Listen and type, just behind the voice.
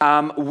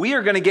We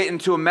are going to get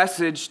into a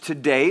message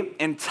today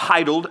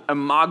entitled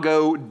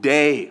Imago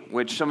Dei,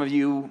 which some of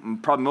you,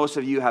 probably most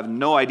of you, have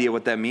no idea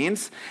what that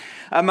means.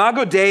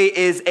 Imago Dei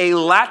is a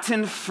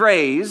Latin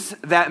phrase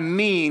that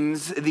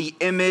means the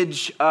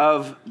image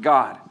of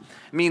God.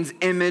 It means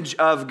image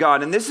of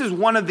God. And this is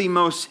one of the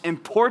most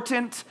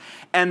important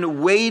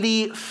and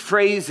weighty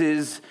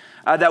phrases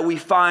that we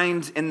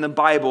find in the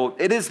Bible.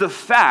 It is the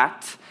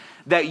fact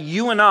that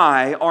you and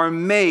I are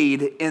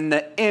made in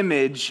the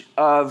image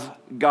of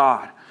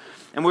God.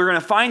 And we're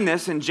going to find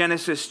this in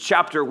Genesis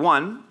chapter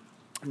 1,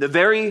 the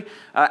very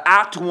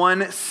act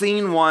 1,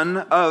 scene 1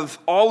 of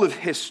all of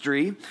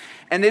history.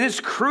 And it is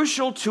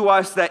crucial to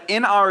us that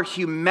in our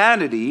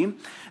humanity,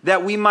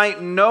 that we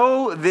might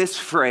know this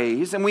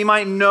phrase and we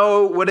might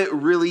know what it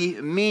really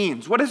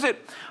means. What does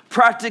it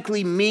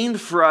practically mean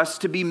for us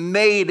to be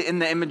made in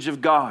the image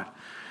of God?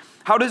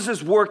 How does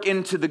this work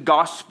into the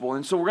gospel?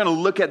 And so we're going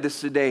to look at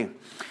this today.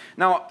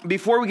 Now,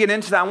 before we get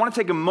into that, I want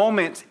to take a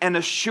moment and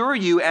assure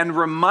you and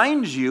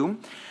remind you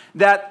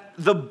that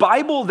the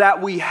Bible that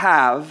we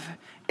have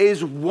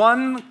is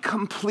one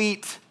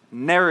complete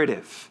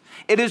narrative.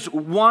 It is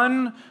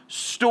one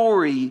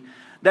story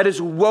that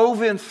is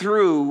woven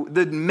through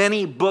the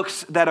many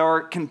books that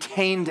are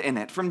contained in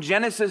it, from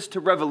Genesis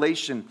to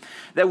Revelation,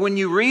 that when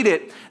you read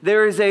it,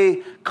 there is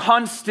a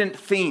constant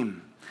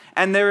theme.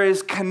 And there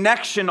is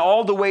connection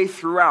all the way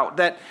throughout,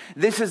 that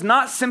this is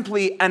not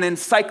simply an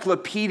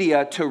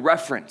encyclopedia to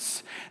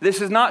reference.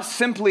 This is not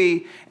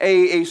simply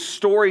a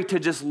story to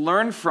just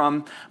learn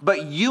from,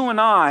 but you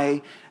and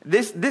I,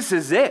 this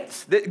is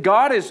it. That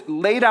God is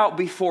laid out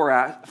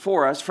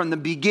for us from the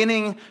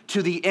beginning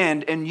to the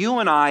end, and you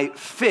and I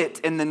fit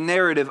in the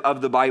narrative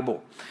of the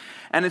Bible.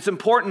 And it's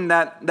important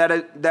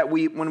that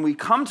we, when we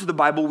come to the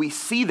Bible, we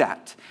see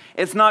that.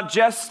 It's not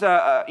just,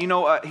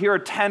 here are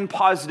 10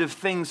 positive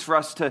things for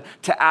us to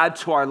add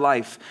to our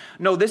life.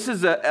 No, this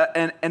is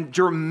a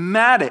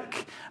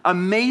dramatic,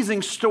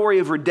 amazing story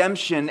of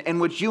redemption in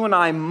which you and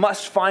I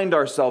must find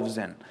ourselves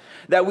in.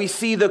 That we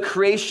see the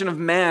creation of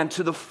man,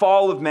 to the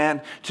fall of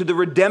man, to the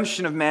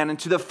redemption of man, and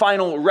to the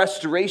final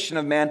restoration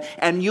of man.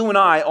 And you and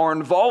I are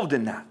involved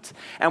in that.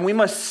 And we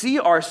must see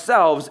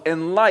ourselves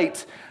in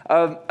light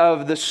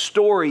of the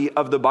story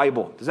of the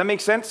Bible. Does that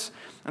make sense?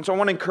 And so I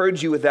want to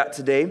encourage you with that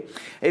today.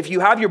 If you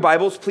have your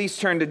Bibles, please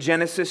turn to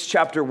Genesis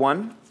chapter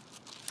 1.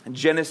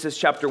 Genesis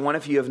chapter 1,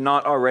 if you have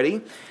not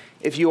already.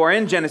 If you are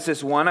in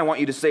Genesis 1, I want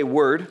you to say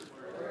word.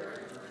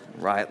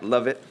 Right,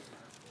 love it.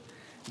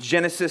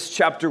 Genesis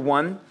chapter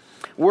 1.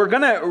 We're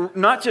going to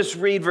not just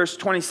read verse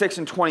 26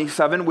 and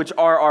 27, which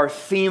are our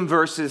theme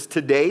verses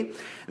today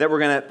that we're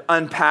going to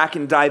unpack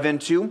and dive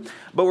into,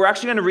 but we're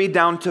actually going to read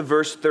down to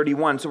verse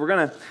 31. So we're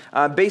going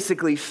to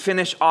basically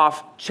finish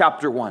off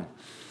chapter 1.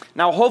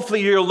 Now,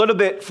 hopefully you're a little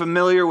bit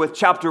familiar with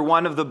chapter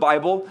 1 of the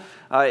Bible.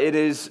 It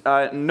is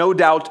no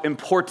doubt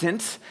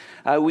important.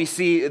 We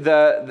see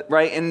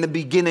right in the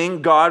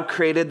beginning, God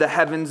created the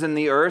heavens and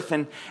the earth,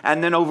 and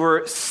then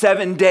over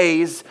 7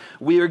 days,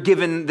 we are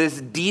given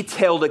this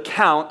detailed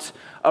account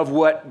of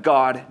what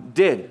God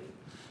did.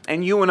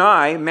 And you and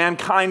I,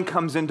 mankind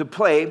comes into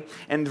play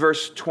in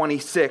verse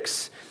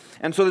 26.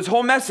 And so this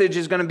whole message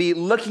is going to be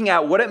looking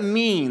at what it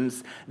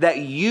means that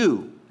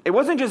it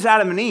wasn't just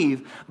Adam and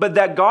Eve, but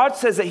that God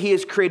says that he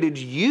has created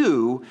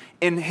you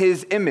in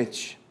his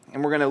image.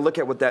 And we're going to look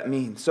at what that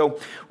means. So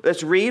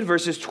let's read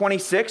verses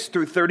 26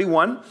 through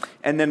 31,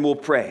 and then we'll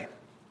pray.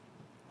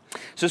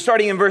 So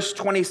starting in verse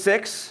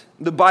 26,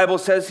 the Bible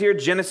says here,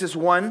 Genesis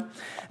 1,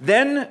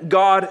 "Then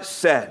God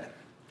said,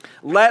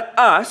 'Let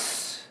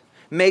us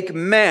make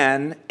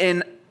man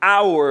in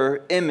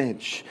our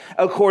image,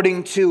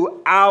 according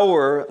to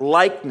our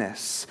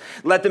likeness.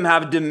 Let them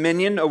have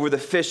dominion over the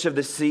fish of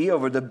the sea,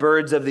 over the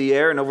birds of the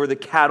air, and over the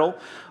cattle,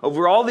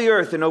 over all the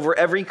earth, and over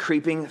every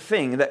creeping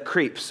thing that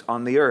creeps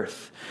on the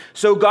earth.'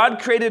 So God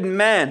created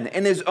man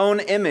in his own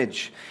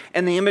image.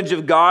 In the image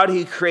of God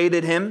he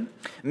created him.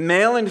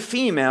 Male and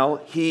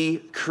female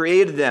he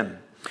created them.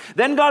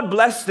 Then God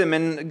blessed them,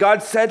 and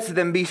God said to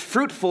them, 'Be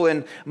fruitful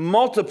and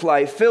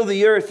multiply, fill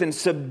the earth and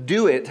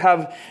subdue it.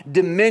 Have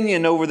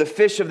dominion over the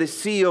fish of the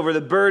sea, over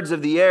the birds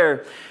of the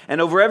air,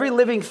 and over every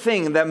living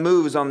thing that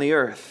moves on the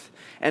earth.'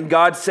 And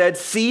God said,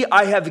 'See,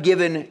 I have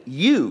given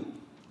you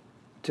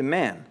to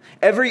man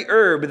every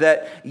herb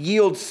that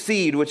yields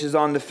seed, which is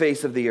on the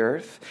face of the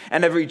earth,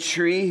 and every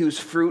tree whose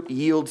fruit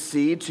yields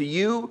seed. To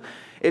you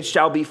it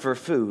shall be for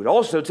food.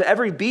 Also to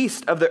every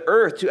beast of the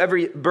earth, to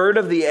every bird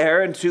of the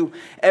air, and to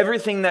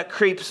everything that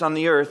creeps on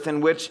the earth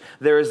in which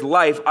there is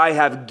life, I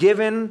have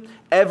given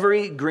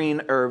every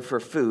green herb for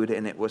food,'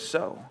 and it was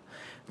so.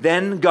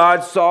 Then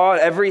God saw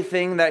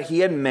everything that he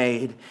had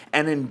made,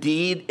 and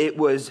indeed it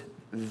was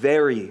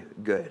very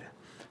good.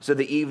 So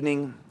the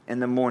evening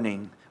and the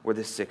morning were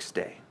the sixth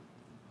day."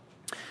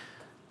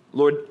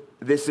 Lord,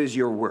 this is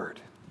your word.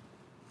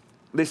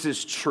 This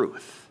is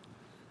truth.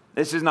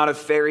 This is not a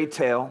fairy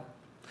tale.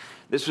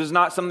 This was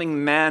not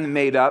something man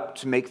made up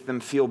to make them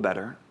feel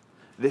better.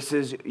 This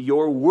is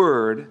your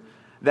word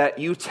that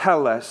you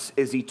tell us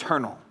is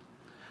eternal.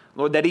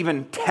 Lord, that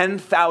even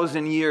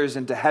 10,000 years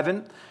into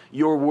heaven,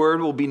 your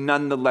word will be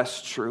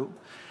nonetheless true.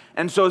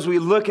 And so as we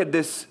look at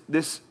this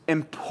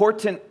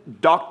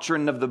important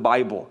doctrine of the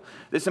Bible,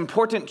 this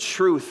important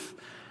truth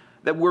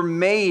that we're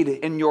made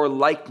in your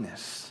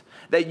likeness,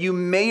 that you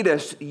made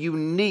us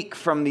unique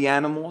from the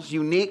animals,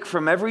 unique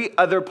from every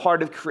other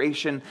part of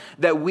creation,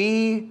 that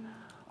we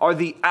are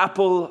the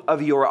apple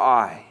of your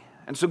eye.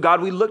 And so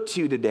God, we look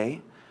to you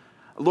today.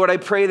 Lord, I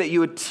pray that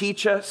you would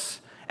teach us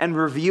and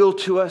reveal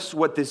to us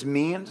what this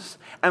means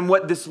and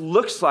what this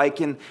looks like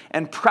and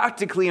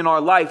practically in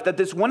our life, that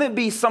this wouldn't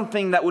be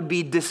something that would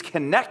be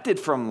disconnected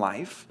from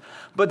life,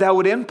 but that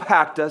would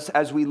impact us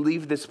as we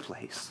leave this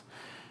place.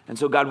 And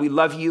so God, we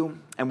love you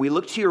and we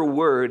look to your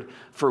word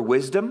for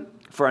wisdom,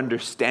 for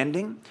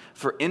understanding,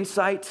 for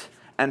insight,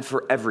 and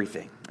for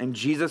everything. In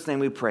Jesus' name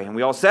we pray. And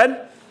we all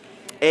said,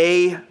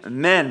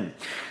 amen.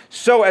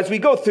 So as we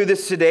go through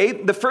this today,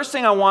 the first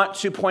thing I want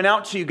to point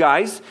out to you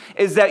guys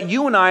is that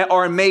you and I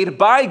are made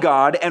by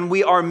God and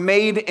we are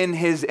made in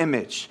his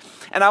image.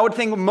 And I would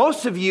think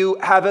most of you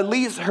have at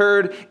least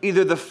heard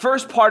either the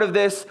first part of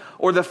this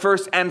or the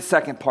first and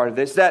second part of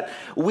this, that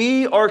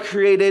we are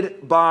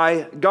created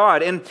by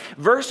God. In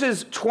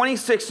verses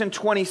 26 and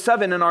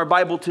 27 in our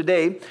Bible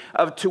today,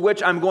 to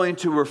which I'm going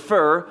to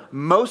refer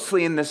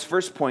mostly in this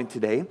first point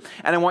today,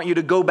 and I want you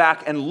to go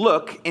back and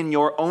look in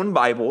your own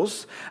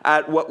Bibles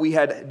at what we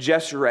had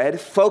just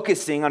read,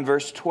 focusing on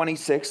verse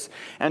 26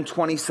 and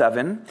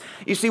 27.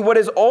 You see, what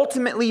is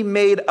ultimately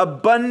made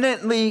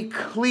abundantly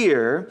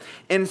clear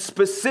in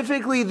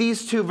specifically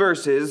these two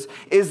verses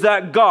is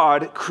that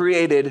God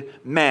created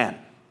man.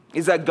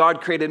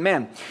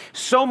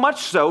 So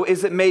much so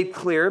is it made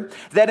clear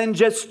that in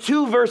just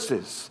two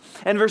verses,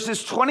 in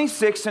verses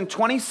 26 and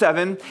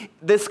 27,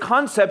 this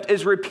concept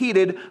is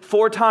repeated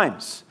 4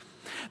 times.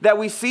 That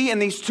we see in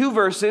these two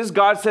verses,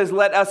 God says,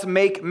 let us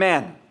make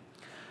man.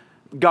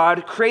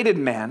 God created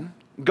man.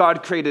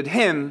 God created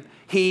him.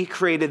 He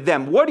created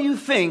them. What do you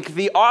think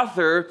the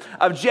author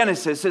of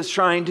Genesis is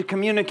trying to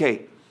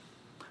communicate?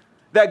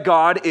 That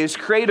God is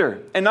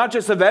creator, and not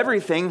just of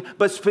everything,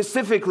 but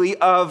specifically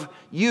of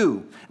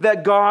you.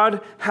 That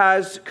God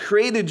has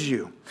created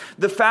you.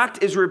 The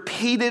fact is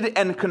repeated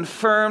and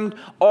confirmed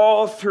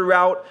all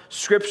throughout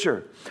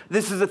Scripture.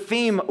 This is a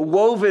theme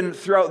woven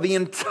throughout the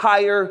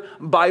entire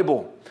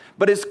Bible,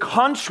 but is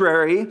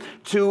contrary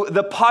to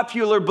the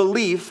popular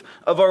belief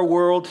of our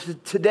world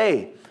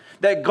today.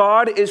 That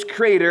God is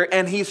creator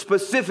and he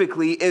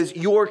specifically is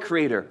your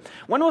creator.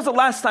 When was the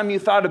last time you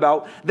thought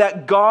about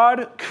that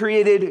God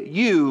created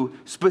you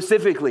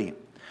specifically?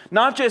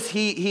 Not just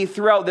he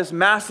threw out this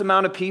mass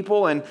amount of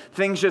people and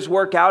things just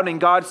work out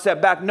and God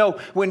stepped back. No,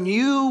 when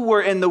you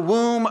were in the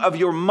womb of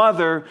your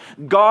mother,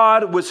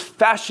 God was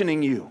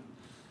fashioning you.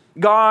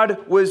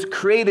 God was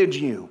creating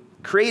you.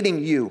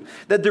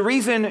 That the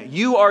reason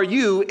you are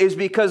you is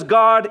because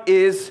God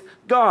is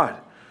God.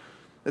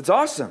 That's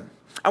awesome.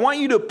 I want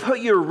you to put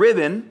your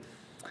ribbon.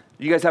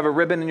 You guys have a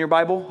ribbon in your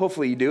Bible?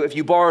 Hopefully you do. If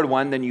you borrowed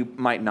one, then you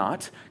might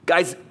not.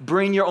 Guys,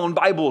 bring your own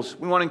Bibles.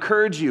 We want to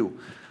encourage you.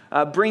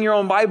 Bring your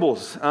own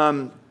Bibles.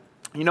 Even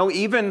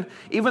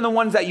the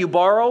ones that you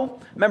borrow,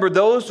 remember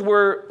those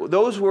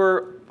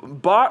were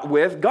bought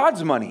with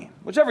God's money,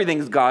 which everything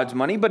is God's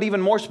money, but even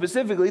more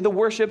specifically, the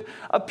worship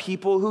of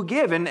people who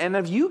give and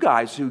of you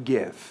guys who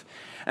give.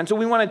 And so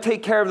we want to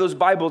take care of those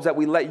Bibles that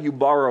we let you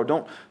borrow.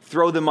 Don't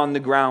throw them on the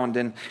ground.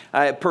 And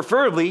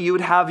preferably, you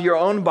would have your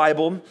own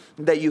Bible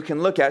that you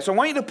can look at. So I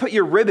want you to put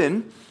your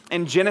ribbon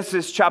in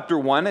Genesis chapter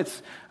 1.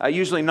 It's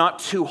usually not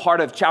too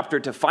hard of chapter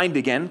to find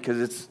again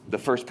because it's the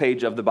first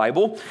page of the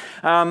Bible.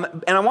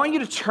 And I want you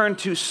to turn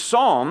to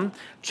Psalm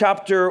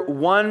chapter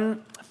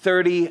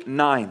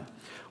 139.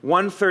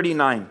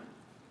 139.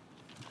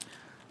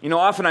 You know,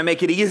 often I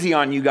make it easy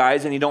on you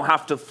guys and you don't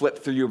have to flip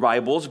through your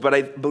Bibles, but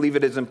I believe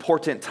it is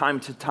important time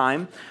to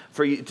time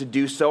for you to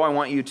do so. I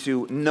want you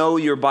to know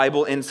your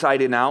Bible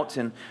inside and out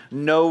and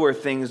know where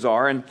things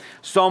are. And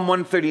Psalm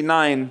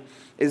 139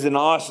 is an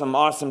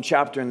awesome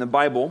chapter in the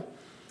Bible.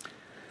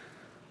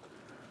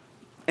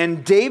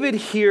 And David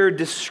here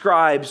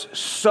describes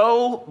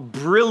so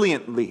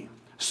brilliantly,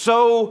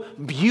 so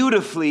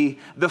beautifully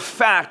the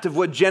fact of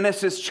what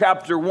Genesis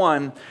chapter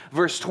 1,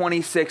 verse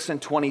 26 and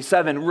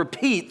 27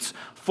 repeats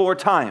 4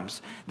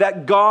 times,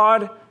 that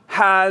God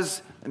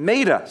has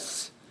made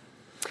us.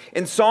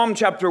 In Psalm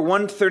chapter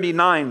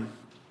 139,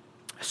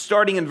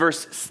 starting in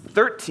verse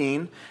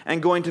 13 and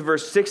going to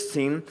verse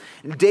 16,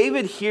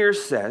 David here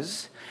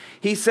says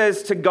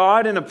to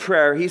God in a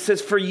prayer, he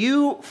says, "For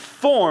you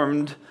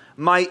formed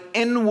my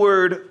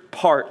inward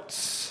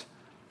parts.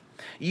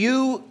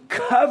 You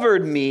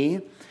covered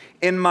me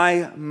in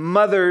my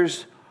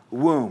mother's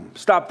womb."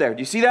 Stop there. Do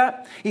you see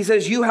that? He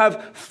says, you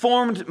have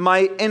formed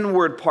my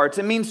inward parts.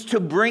 It means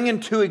to bring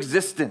into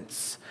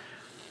existence.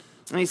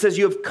 And he says,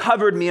 you have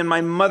covered me in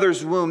my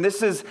mother's womb.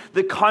 This is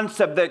the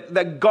concept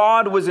that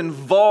God was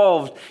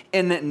involved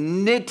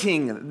in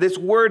knitting. This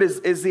word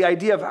is the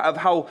idea of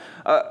how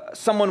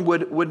someone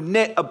would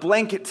knit a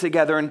blanket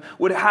together and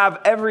would have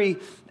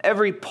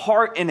every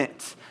part in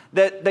it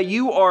that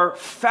you are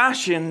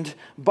fashioned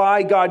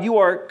by God. You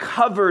are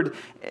covered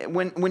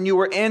when you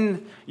were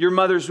in your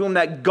mother's womb,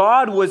 that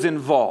God was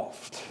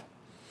involved.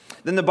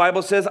 Then the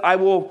Bible says,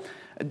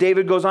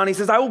 David goes on, he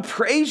says, I will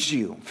praise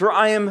you, for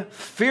I am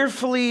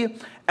fearfully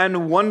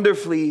and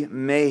wonderfully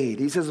made.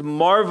 He says,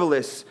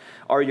 marvelous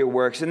are your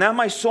works, and that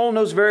my soul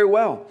knows very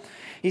well.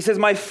 He says,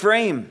 my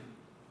frame,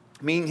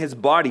 meaning his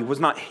body, was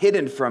not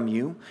hidden from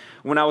you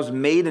when I was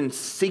made in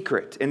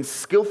secret and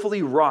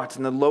skillfully wrought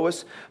in the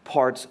lowest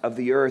parts of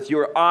the earth.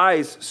 Your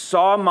eyes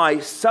saw my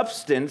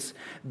substance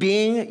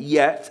being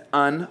yet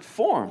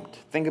unformed.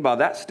 Think about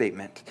that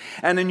statement.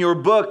 And in your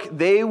book,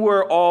 they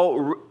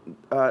all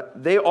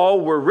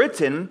were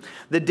written,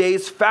 the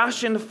days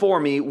fashioned for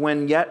me,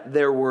 when yet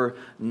there were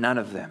none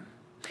of them.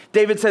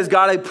 David says,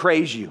 God, I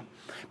praise you.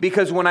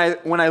 Because when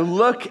I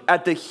look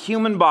at the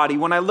human body,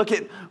 when I look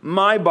at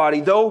my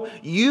body, though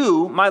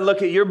you might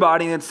look at your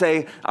body and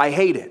say, I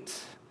hate it.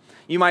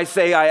 You might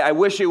say, I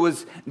wish it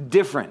was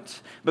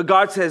different. But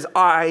God says,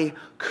 I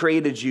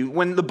created you.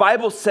 When the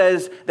Bible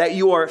says that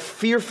you are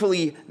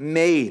fearfully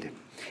made,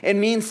 it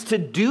means to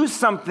do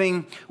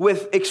something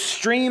with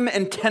extreme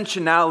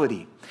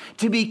intentionality,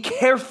 to be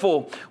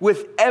careful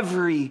with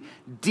every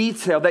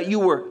detail, that you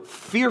were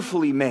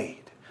fearfully made.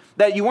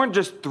 That you weren't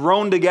just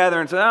thrown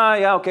together and said,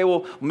 yeah, okay,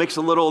 we'll mix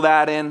a little of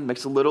that in,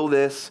 mix a little of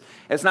this.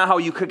 It's not how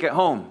you cook at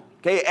home.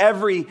 Okay,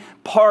 every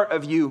part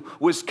of you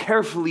was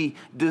carefully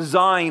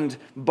designed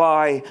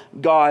by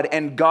God,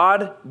 and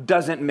God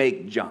doesn't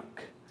make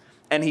junk,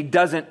 and he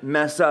doesn't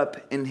mess up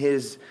in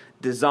his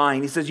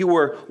design. He says you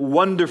were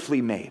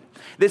wonderfully made.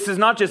 This is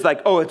not just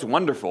like, oh, it's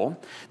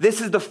wonderful.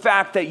 This is the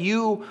fact that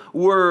you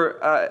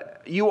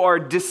are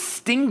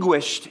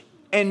distinguished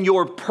in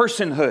your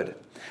personhood.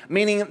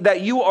 Meaning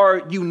that you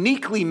are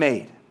uniquely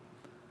made.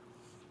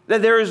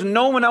 That there is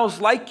no one else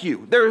like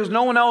you. There is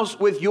no one else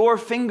with your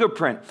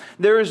fingerprint.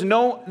 There is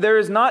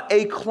not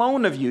a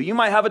clone of you. You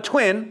might have a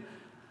twin,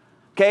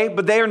 okay,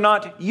 but they are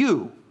not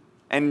you.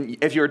 And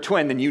if you're a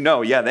twin, then you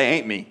know, yeah, they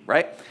ain't me,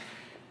 right?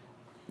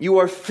 You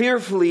are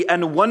fearfully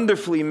and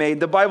wonderfully made.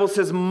 The Bible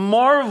says,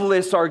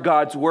 marvelous are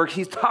God's works.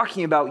 He's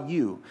talking about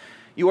you.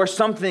 You are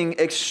something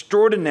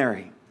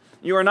extraordinary.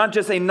 You are not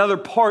just another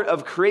part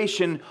of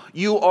creation.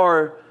 You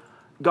are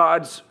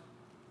God's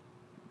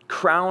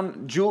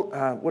crown jewel.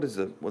 What is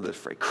the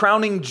phrase?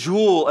 Crowning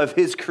jewel of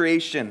his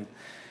creation.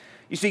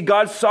 You see,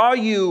 God saw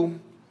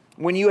you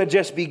when you had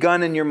just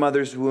begun in your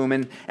mother's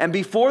womb. And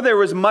before there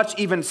was much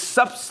even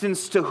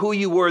substance to who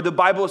you were, the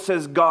Bible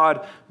says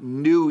God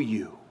knew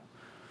you.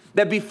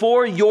 That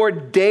before your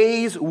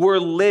days were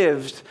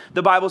lived,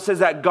 the Bible says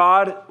that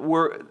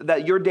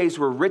that your days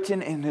were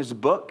written in his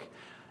book.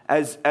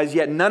 As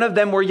yet none of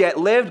them were yet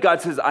lived,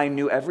 God says, I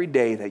knew every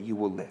day that you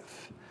will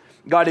live.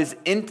 God is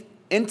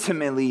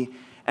intimately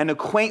and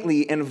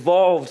acquaintly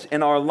involved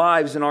in our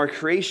lives, in our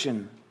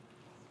creation.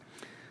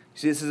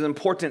 See, this is an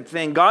important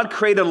thing. God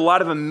created a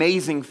lot of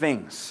amazing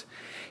things.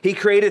 He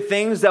created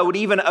things that would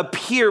even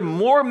appear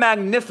more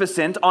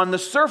magnificent on the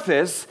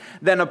surface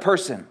than a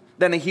person,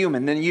 than a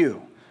human, than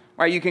you.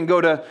 Right? You can go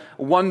to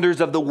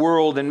wonders of the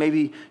world, and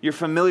maybe you're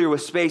familiar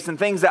with space, and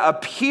things that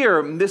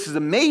appear, this is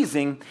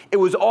amazing, it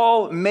was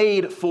all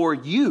made for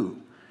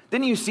you.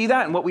 Didn't you see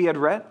that in what we had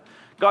read?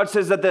 God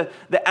says that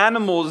the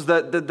animals,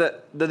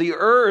 the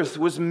earth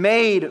was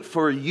made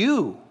for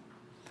you.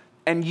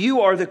 And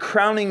you are the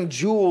crowning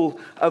jewel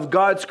of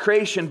God's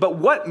creation. But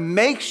what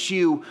makes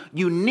you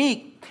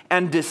unique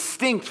and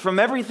distinct from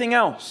everything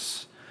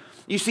else?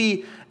 You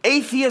see,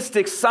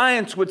 atheistic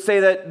science would say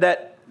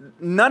that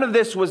none of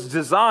this was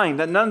designed,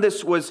 that none of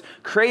this was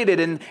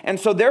created. And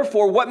so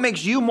therefore, what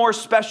makes you more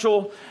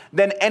special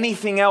than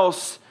anything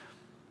else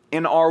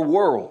in our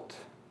world?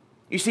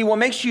 You see, what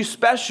makes you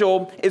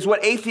special is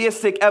what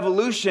atheistic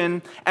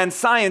evolution and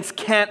science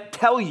can't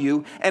tell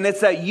you, and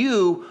it's that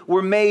you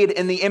were made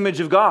in the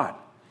image of God.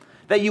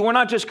 That you were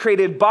not just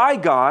created by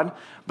God,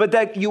 but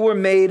that you were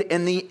made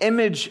in the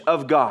image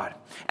of God.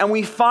 And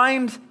we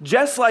find,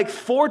 just like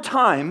 4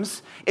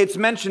 times, it's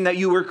mentioned that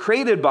you were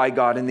created by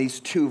God in these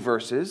 2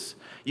 verses.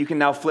 You can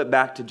now flip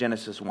back to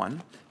Genesis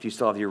 1, if you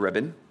still have your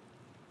ribbon.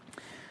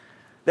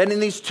 Then in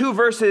these 2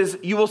 verses,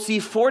 you will see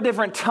 4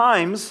 different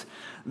times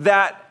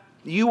that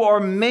you are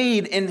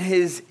made in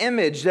his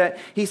image, that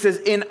he says,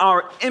 in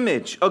our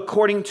image,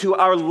 according to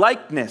our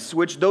likeness,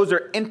 which those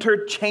are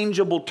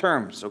interchangeable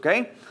terms,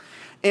 okay?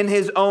 In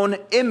his own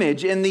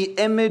image, in the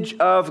image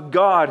of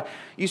God.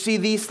 You see,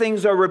 these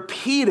things are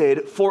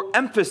repeated for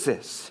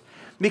emphasis,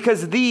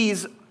 because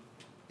these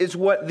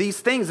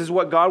things is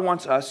what God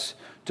wants us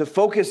to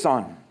focus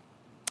on.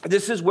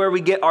 This is where we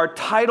get our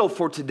title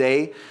for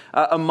today,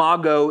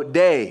 Imago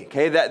Dei,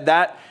 okay?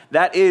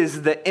 That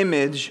is the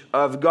image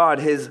of God,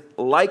 his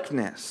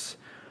likeness.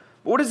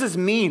 What does this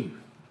mean?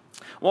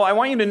 Well, I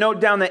want you to note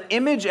down that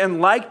image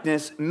and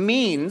likeness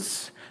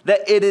means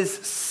that it is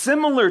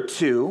similar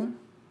to,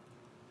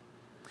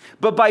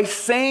 but by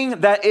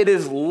saying that it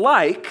is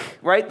like,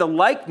 right, the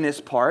likeness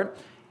part,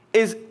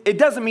 it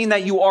doesn't mean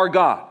that you are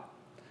God.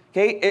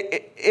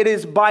 Okay? It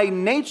is by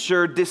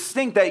nature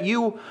distinct, that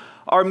you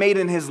are made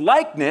in his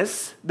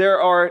likeness.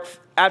 There are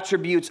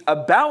attributes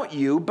about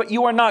you, but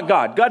you are not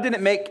God. God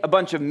didn't make a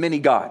bunch of mini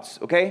gods,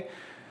 okay?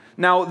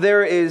 Now,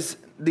 there is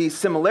these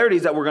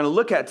similarities that we're going to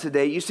look at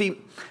today. You see,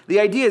 the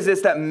idea is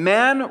this, that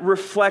man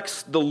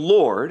reflects the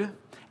Lord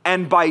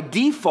and by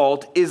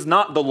default is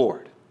not the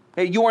Lord.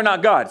 Okay, you are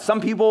not God.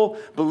 Some people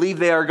believe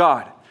they are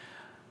God.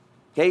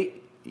 Okay,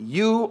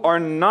 you are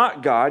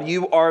not God.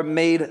 You are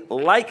made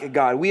like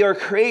God. We are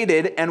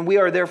created and we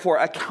are therefore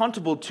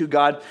accountable to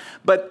God.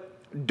 But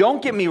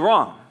don't get me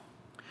wrong.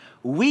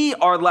 We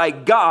are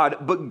like God,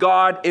 but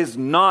God is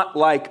not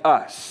like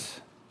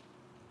us.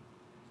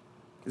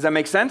 Does that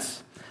make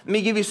sense? Let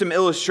me give you some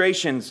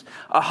illustrations.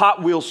 A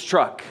Hot Wheels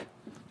truck.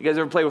 You guys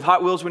ever play with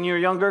Hot Wheels when you were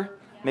younger?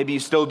 Maybe you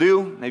still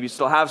do. Maybe you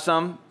still have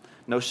some.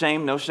 No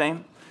shame, no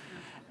shame.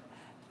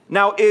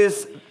 Now,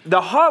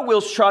 the Hot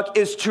Wheels truck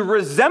is to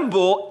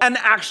resemble an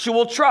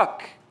actual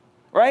truck,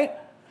 right?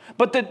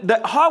 But the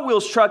Hot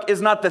Wheels truck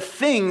is not the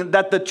thing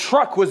that the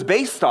truck was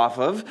based off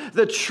of.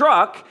 The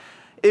truck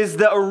is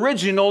the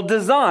original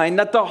design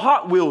that the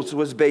Hot Wheels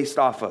was based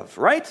off of,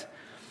 right?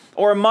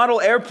 Or a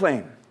model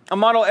airplane. A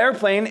model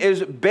airplane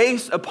is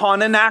based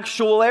upon an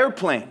actual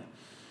airplane.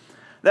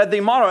 That the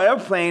model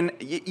airplane,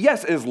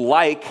 yes, is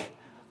like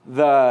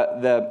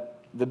the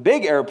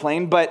big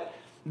airplane, but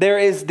there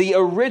is the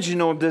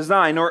original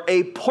design or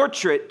a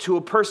portrait to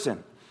a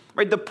person,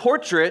 right? The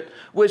portrait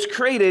was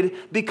created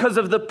because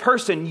of the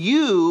person.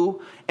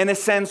 You, in a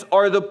sense,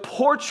 are the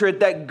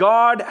portrait that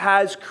God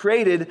has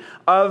created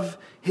of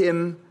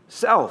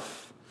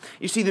himself.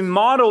 You see, the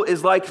model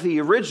is like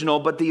the original,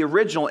 but the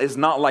original is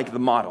not like the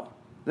model.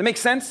 Does that make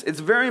sense? It's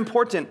very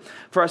important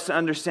for us to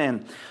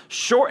understand.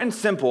 Short and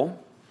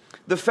simple,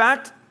 the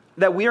fact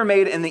that we are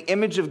made in the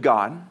image of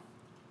God,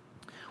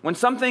 when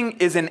something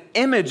is an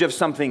image of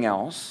something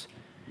else,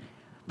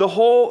 the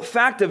whole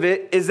fact of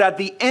it is that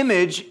the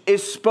image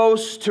is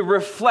supposed to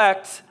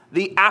reflect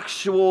the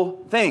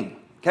actual thing,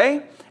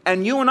 okay?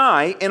 And you and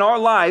I, in our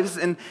lives,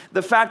 and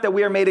the fact that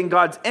we are made in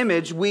God's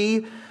image,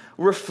 we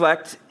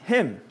reflect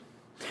him.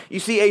 You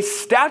see, a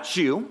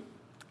statue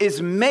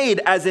is made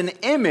as an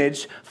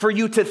image for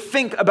you to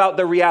think about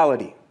the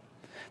reality.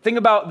 Think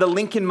about the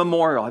Lincoln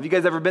Memorial. Have you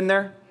guys ever been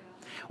there?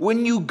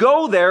 When you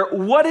go there,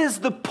 what is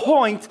the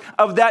point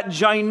of that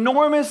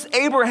ginormous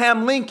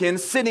Abraham Lincoln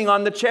sitting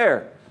on the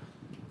chair?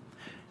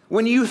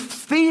 When you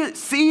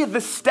see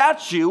the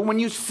statue, when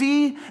you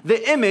see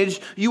the image,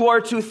 you are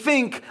to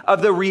think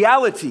of the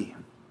reality,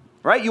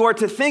 right? You are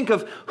to think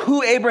of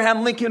who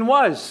Abraham Lincoln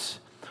was.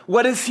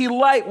 What is he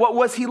like? What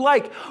was he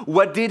like?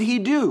 What did he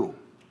do?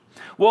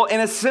 Well, in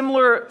a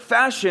similar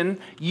fashion,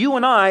 you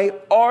and I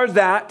are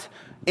that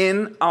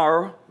in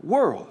our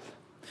world.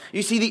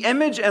 You see, the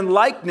image and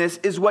likeness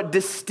is what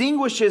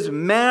distinguishes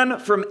man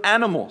from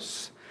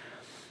animals.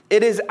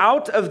 It is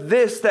out of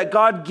this that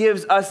God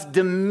gives us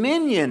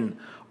dominion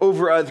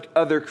over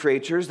other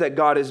creatures that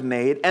God has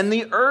made and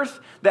the earth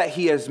that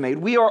he has made.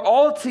 We are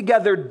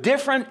altogether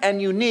different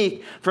and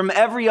unique from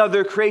every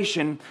other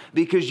creation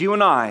because you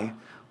and I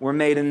were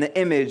made in the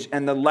image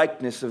and the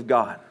likeness of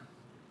God.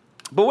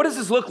 But what does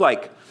this look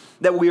like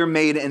that we are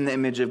made in the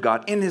image of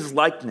God, in his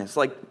likeness,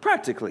 like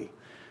practically?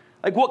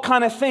 Like what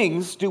kind of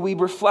things do we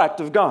reflect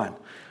of God?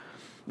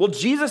 Well,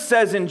 Jesus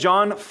says in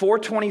John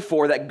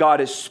 4:24 that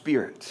God is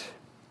spirit.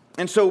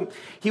 And so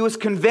he was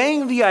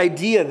conveying the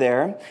idea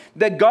there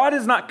that God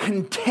is not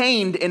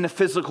contained in a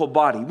physical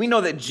body. We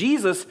know that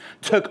Jesus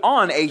took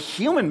on a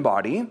human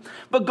body,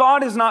 but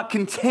God is not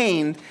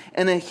contained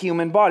in a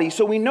human body.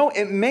 So we know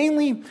it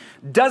mainly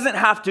doesn't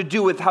have to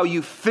do with how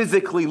you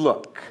physically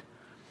look.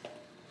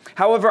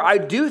 However, I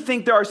do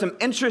think there are some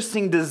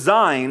interesting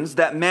designs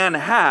that man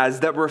has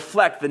that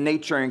reflect the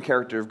nature and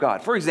character of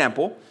God. For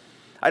example,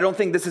 I don't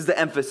think this is the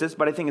emphasis,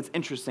 but I think it's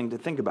interesting to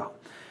think about.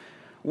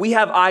 We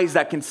have eyes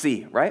that can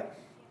see, right?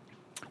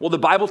 Well, the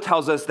Bible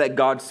tells us that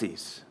God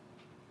sees.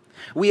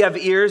 We have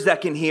ears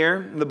that can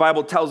hear. The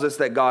Bible tells us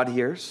that God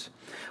hears.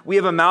 We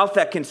have a mouth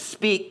that can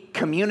speak,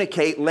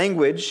 communicate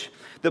language.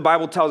 The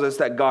Bible tells us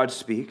that God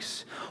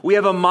speaks. We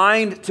have a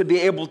mind to be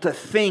able to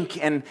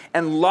think and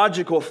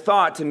logical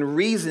thought and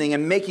reasoning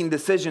and making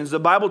decisions. The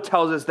Bible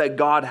tells us that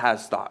God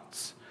has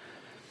thoughts.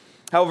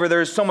 However,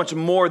 there is so much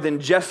more than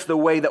just the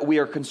way that we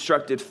are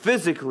constructed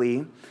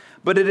physically,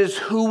 but it is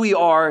who we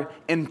are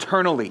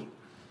internally.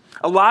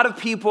 A lot of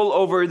people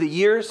over the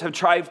years have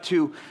tried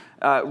to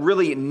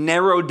really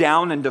narrow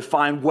down and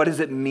define what does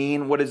it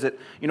mean? What is it?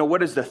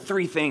 What is the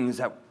three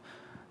things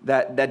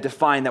that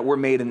define that we're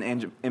made in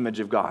the image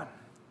of God?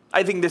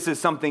 I think this is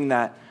something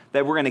that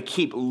we're going to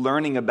keep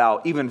learning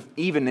about even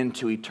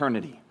into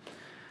eternity.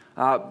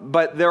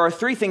 But there are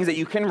three things that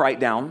you can write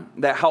down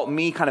that help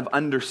me kind of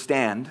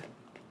understand.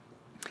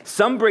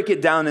 Some break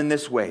it down in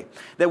this way,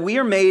 that we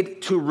are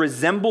made to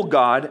resemble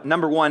God,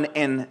 number one,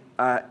 in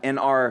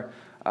our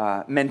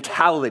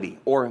mentality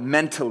or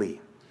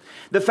mentally.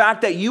 The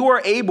fact that you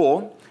are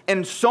able,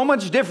 and so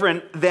much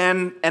different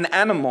than an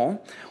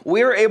animal,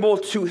 we are able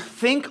to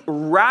think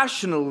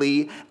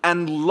rationally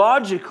and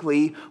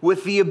logically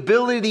with the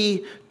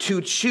ability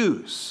to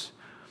choose.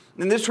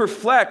 And this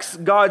reflects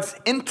God's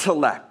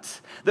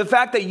intellect. The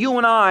fact that you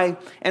and I,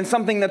 and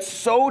something that's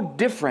so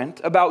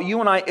different about you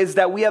and I, is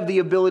that we have the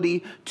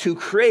ability to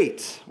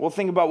create. Well,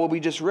 think about what we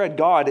just read.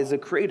 God is a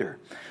creator.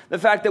 The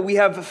fact that we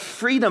have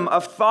freedom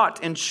of thought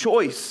and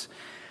choice.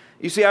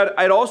 You see,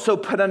 I'd also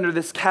put under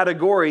this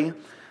category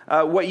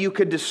what you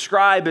could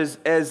describe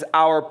as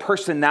our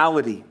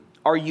personality,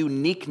 our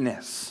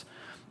uniqueness,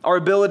 our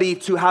ability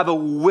to have a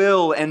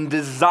will and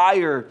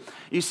desire,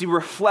 you see,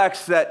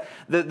 reflects that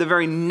the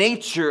very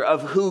nature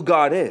of who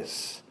God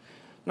is.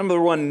 Number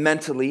one,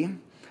 mentally.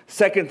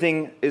 Second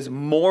thing is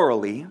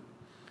morally.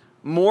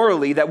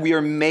 Morally, that we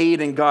are made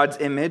in God's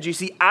image. You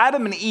see,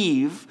 Adam and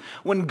Eve,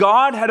 when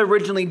God had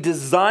originally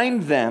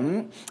designed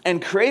them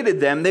and created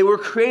them, they were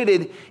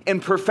created in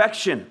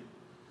perfection.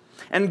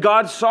 And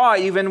God saw,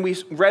 even we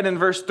read in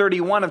verse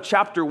 31 of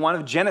chapter 1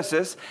 of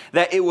Genesis,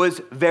 that it was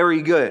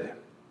very good.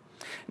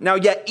 Now,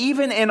 yet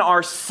even in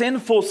our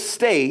sinful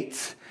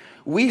state,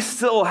 we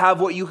still have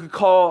what you could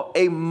call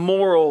a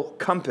moral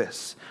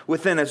compass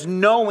within us,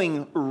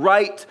 knowing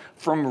right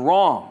from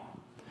wrong.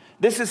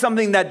 This is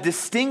something that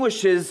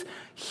distinguishes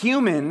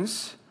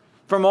humans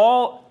from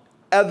all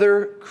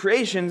other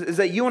creations, is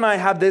that you and I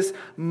have this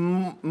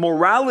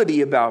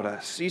morality about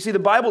us. You see, the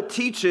Bible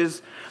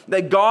teaches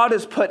that God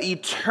has put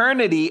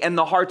eternity in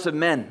the hearts of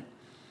men.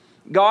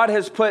 God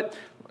has put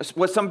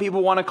what some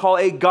people want to call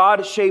a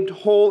God-shaped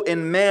hole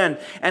in man,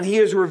 and he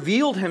has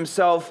revealed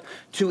himself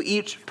to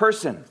each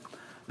person.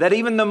 That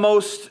even the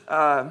most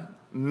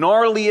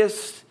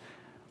gnarliest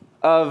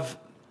of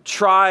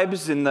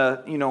tribes in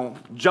the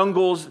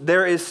jungles,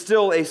 there is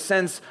still a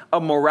sense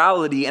of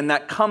morality, and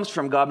that comes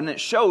from God, and it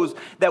shows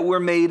that we're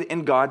made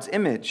in God's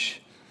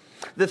image.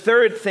 The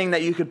third thing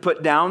that you could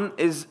put down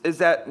is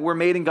that we're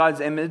made in God's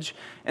image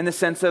in the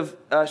sense of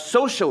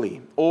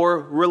socially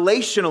or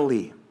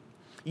relationally.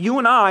 You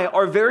and I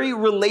are very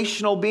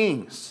relational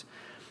beings.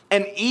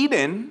 And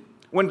Eden,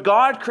 when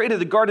God created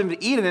the Garden of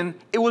Eden,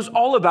 it was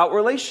all about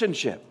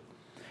relationship.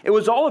 It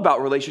was all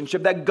about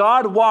relationship, that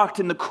God walked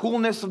in the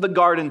coolness of the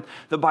garden,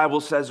 the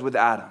Bible says, with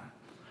Adam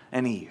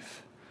and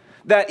Eve.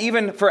 That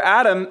even for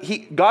Adam,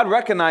 God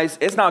recognized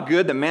it's not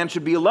good that man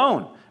should be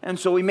alone. And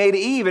so he made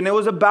Eve, and it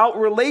was about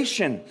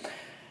relation.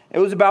 It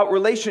was about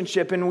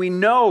relationship, and we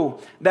know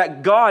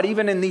that God,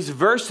 even in these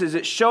verses,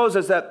 it shows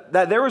us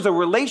that there was a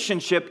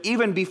relationship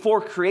even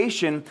before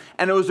creation,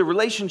 and it was a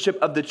relationship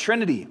of the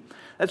Trinity.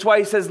 That's why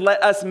he says,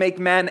 let us make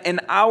man in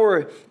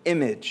our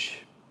image.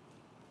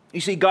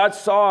 You see, God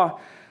saw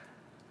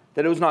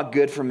that it was not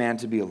good for man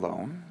to be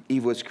alone.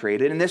 Eve was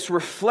created, and this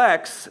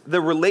reflects the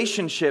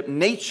relationship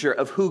nature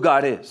of who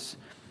God is.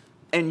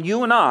 And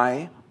you and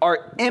I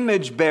are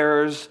image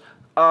bearers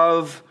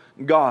of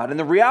God. And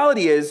the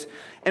reality is,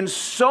 and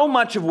so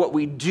much of what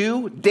we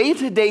do,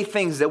 day-to-day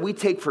things that we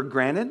take for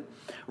granted,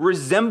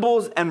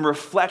 resembles and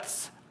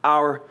reflects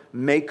our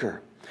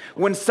Maker.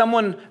 When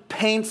someone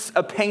paints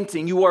a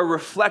painting, you are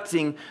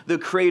reflecting the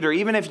Creator,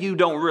 even if you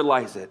don't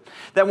realize it.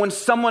 That when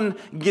someone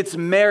gets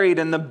married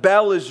and the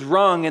bell is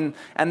rung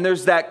and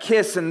there's that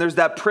kiss and there's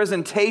that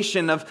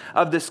presentation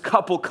of this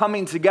couple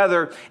coming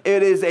together,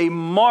 it is a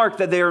mark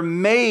that they are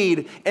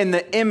made in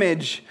the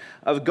image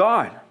of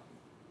God.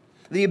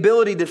 The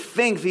ability to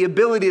think, the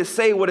ability to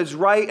say what is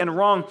right and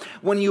wrong.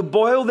 When you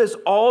boil this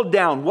all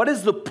down, what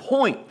is the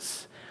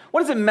point? What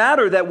does it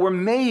matter that we're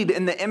made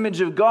in the image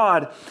of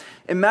God?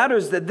 It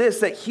matters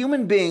that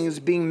human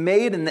beings being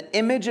made in the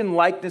image and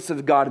likeness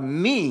of God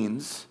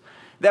means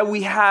that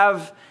we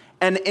have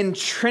an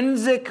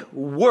intrinsic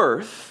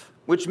worth,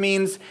 which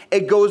means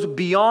it goes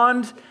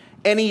beyond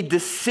any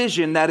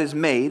decision that is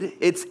made.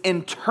 It's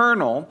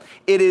internal.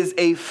 It is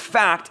a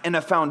fact and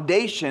a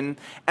foundation,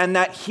 and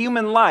that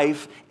human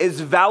life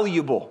is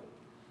valuable,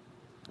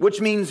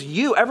 which means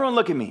everyone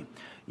look at me,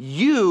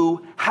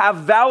 you have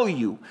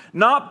value,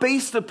 not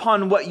based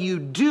upon what you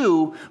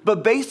do,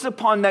 but based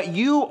upon that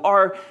you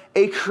are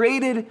a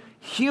created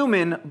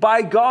human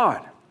by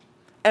God.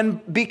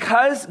 And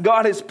because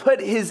God has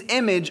put his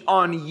image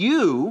on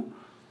you,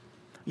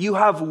 you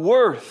have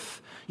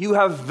worth. You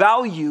have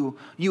value,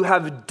 you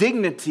have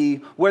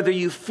dignity, whether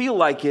you feel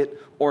like it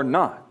or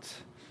not.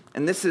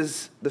 And this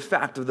is the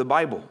fact of the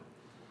Bible.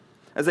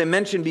 As I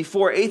mentioned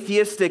before,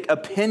 atheistic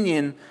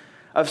opinion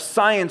of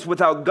science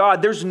without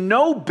God, there's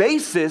no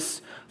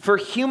basis for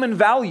human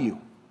value.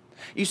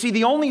 You see,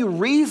 the only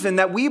reason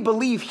that we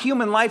believe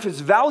human life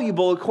is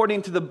valuable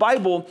according to the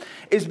Bible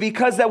is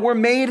because that we're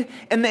made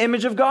in the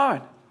image of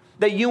God,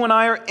 that you and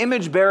I are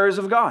image bearers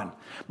of God.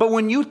 But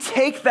when you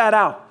take that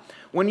out,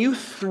 when you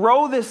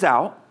throw this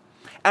out,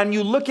 and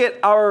you look at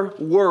our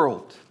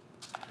world,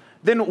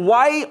 then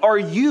why are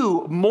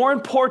you more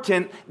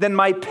important than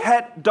my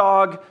pet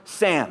dog,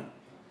 Sam?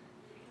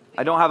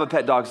 I don't have a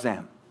pet dog,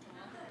 Sam.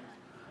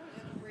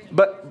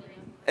 But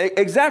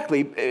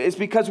exactly, it's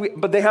because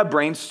but they have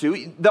brains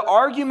too. The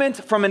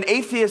argument from an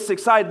atheistic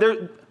side,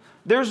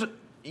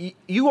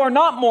 you are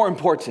not more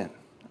important.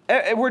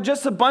 We're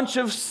just a bunch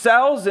of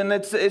cells, and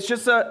it's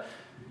just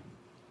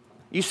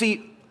you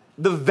see,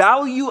 the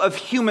value of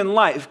human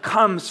life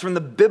comes from the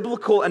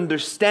biblical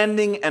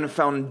understanding and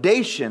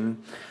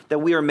foundation that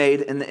we are made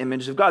in the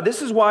image of God.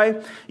 This is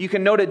why you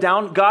can note it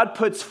down. God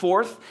puts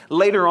forth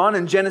later on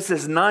in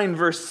Genesis 9,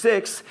 verse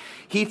 6,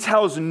 he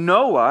tells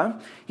Noah,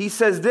 he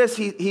says this,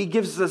 he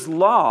gives this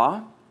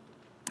law.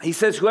 He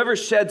says, whoever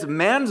sheds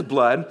man's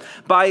blood,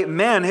 by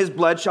man his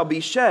blood shall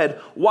be shed.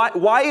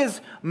 Why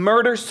is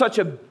murder such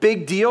a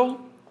big deal?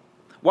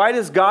 Why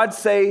does God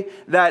say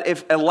that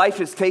if a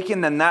life is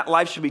taken, then that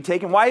life should be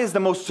taken? Why is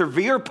the most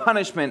severe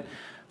punishment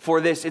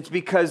for this? It's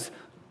because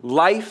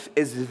life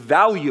is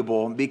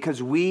valuable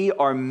because we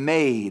are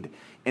made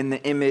in the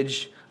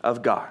image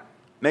of God.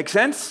 Make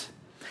sense?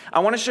 I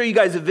want to show you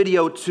guys a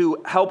video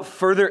to help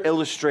further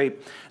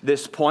illustrate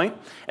this point.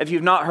 If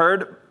you've not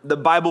heard, the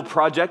Bible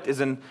Project is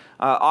an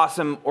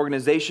awesome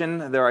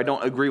organization. There, I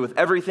don't agree with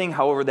everything.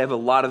 However, they have a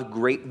lot of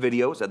great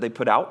videos that they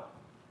put out.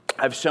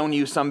 I've shown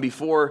you some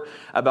before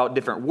about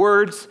different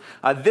words.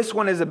 This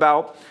one is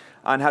about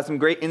and has some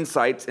great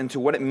insights into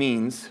what it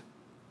means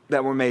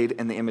that we're made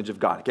in the image of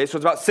God. Okay, so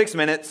it's about 6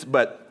 minutes,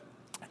 but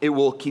it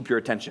will keep your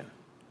attention.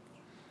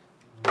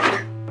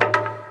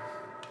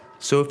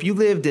 So if you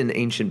lived in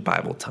ancient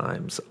Bible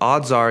times,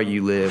 odds are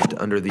you lived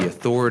under the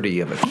authority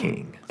of a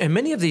king. And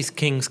many of these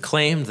kings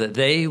claimed that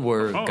they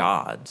were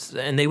gods,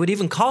 and they would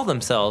even call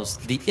themselves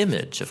the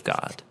image of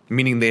God.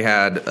 Meaning they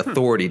had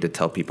authority to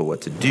tell people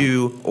what to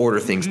do, order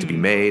things to be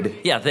made.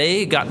 Yeah,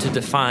 they got to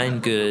define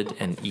good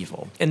and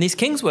evil. And these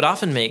kings would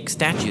often make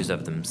statues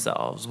of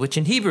themselves, which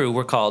in Hebrew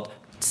were called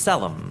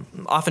tselem,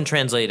 often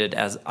translated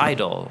as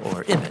idol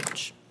or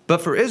image.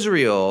 But for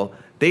Israel,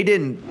 they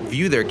didn't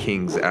view their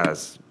kings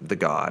as the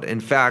God. In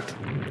fact,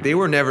 they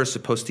were never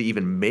supposed to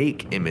even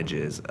make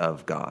images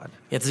of God.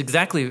 That's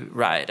exactly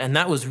right, and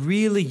that was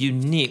really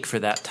unique for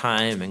that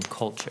time and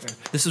culture.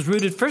 This is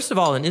rooted, first of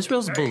all, in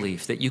Israel's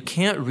belief that you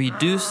can't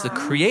reduce the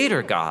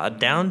Creator God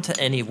down to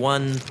any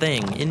one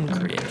thing in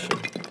creation.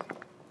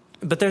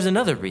 But there's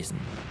another reason.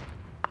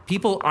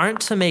 People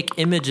aren't to make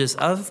images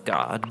of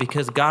God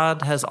because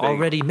God has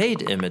already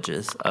made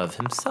images of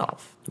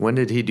himself. When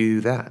did he do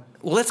that?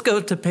 Well, let's go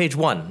to page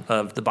 1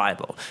 of the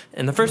Bible.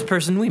 And the first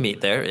person we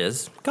meet there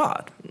is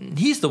God.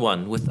 He's the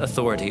one with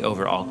authority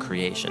over all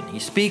creation. He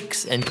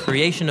speaks and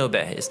creation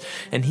obeys.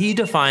 And he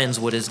defines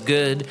what is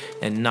good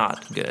and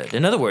not good.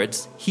 In other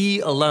words,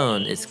 he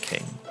alone is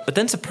king. But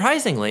then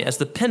surprisingly, as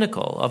the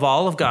pinnacle of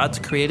all of God's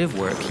creative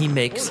work, he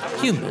makes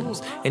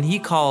humans. And he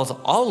calls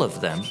all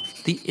of them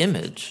the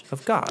image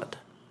of God.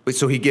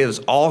 So he gives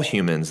all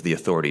humans the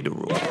authority to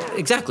rule.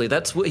 Exactly,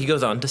 that's what he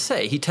goes on to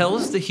say. He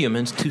tells the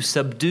humans to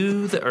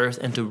subdue the earth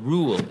and to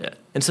rule it.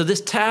 And so this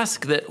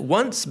task that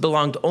once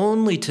belonged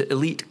only to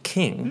elite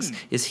kings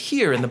is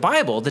here in the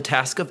Bible the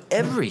task of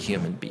every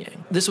human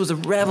being. This was a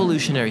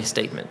revolutionary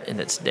statement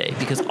in its day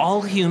because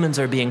all humans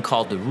are being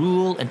called to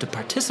rule and to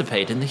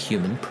participate in the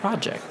human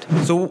project.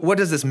 So what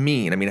does this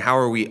mean? I mean, how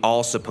are we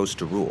all supposed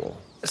to rule?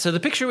 So the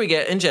picture we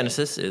get in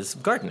Genesis is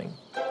gardening.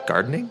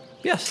 Gardening?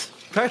 Yes.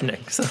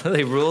 Gardening. So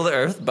they rule the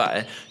earth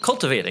by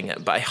cultivating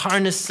it, by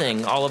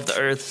harnessing all of the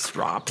earth's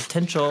raw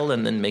potential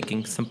and then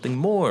making something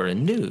more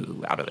and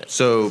new out of it.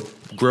 So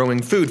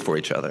growing food for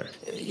each other.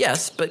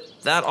 Yes, but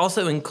that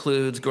also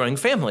includes growing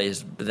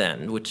families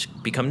then, which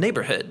become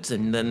neighborhoods.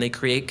 And then they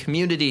create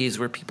communities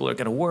where people are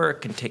going to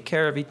work and take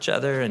care of each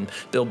other and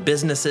build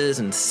businesses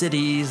and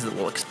cities that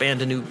will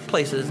expand to new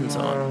places and so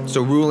on.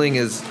 So ruling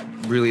is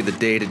really the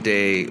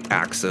day-to-day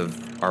acts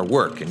of our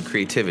work and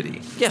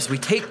creativity. Yes, we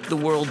take the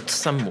world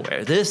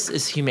somewhere. This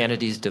is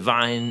humanity's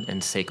divine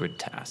and sacred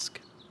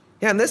task.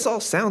 Yeah, and this all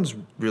sounds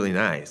really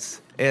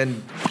nice.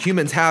 And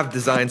humans have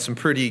designed some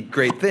pretty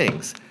great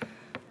things.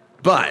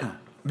 But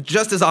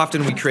just as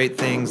often we create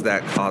things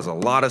that cause a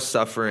lot of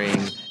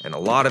suffering and a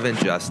lot of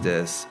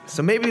injustice.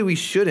 So maybe we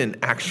shouldn't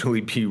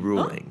actually be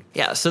ruling.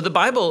 Yeah, so the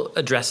Bible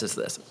addresses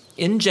this.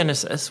 In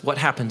Genesis, what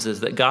happens is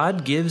that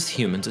God gives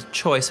humans a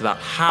choice about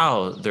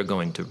how they're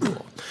going to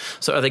rule.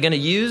 So are they going to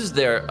use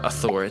their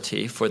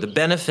authority for the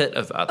benefit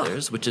of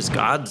others, which is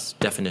God's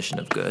definition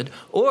of good,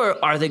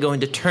 or are they going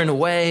to turn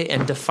away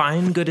and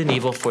define good and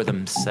evil for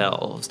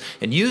themselves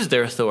and use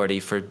their authority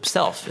for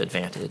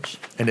self-advantage?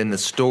 And in the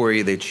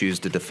story, they choose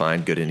to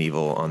define good and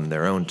evil on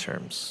their own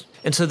terms.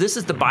 And so this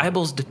is the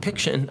Bible's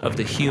depiction of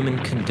the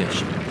human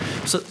condition.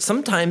 So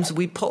sometimes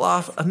we pull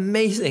off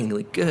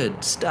amazingly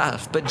good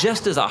stuff, but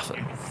just as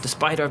often,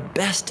 despite our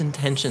best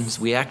intentions,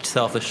 we act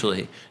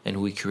selfishly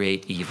and we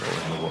create evil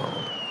in the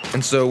world.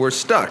 And so we're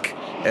stuck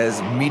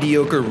as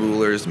mediocre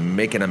rulers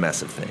making a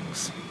mess of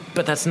things.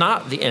 But that's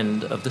not the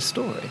end of the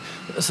story.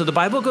 So the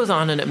Bible goes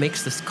on and it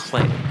makes this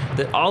claim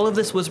that all of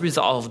this was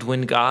resolved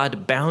when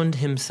God bound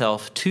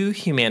himself to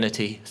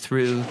humanity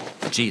through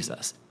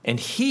Jesus. And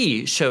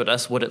he showed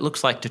us what it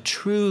looks like to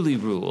truly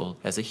rule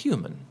as a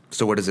human.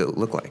 So what does it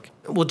look like?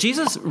 Well,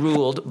 Jesus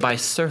ruled by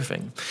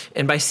serving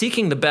and by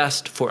seeking the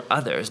best for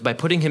others, by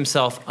putting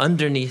himself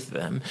underneath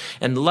them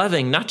and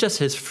loving not just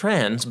his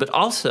friends, but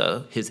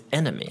also his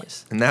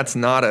enemies. And that's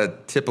not a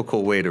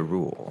typical way to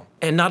rule.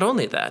 And not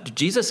only that,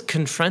 Jesus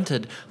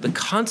confronted the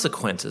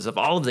consequences of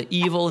all of the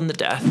evil and the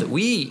death that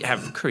we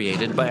have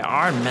created by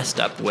our messed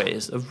up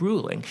ways of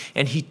ruling.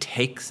 And he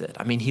takes it.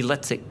 He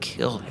lets it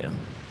kill him.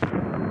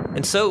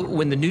 And so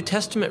when the New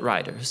Testament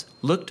writers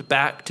looked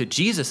back to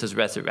Jesus'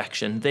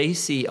 resurrection, they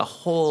see a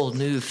whole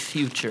new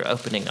future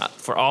opening up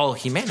for all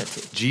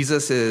humanity.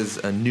 Jesus is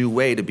a new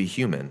way to be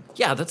human.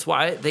 Yeah, that's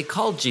why they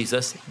called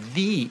Jesus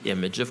the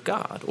image of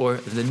God, or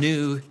the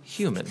new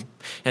human.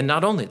 And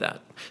not only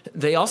that,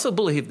 they also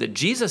believe that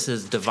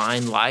Jesus'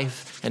 divine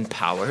life and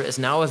power is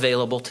now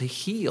available to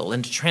heal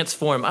and to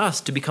transform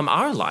us to become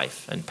our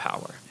life and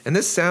power. And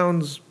this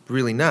sounds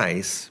really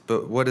nice,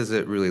 but what does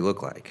it really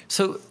look like?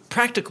 So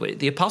practically,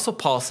 the Apostle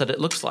Paul said it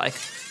looks like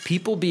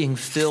people being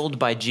filled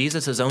by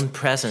Jesus' own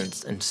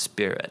presence and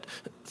spirit,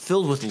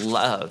 filled with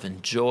love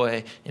and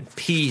joy and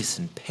peace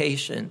and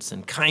patience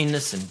and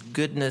kindness and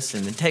goodness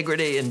and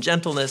integrity and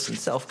gentleness and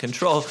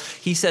self-control.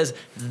 He says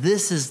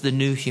this is the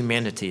new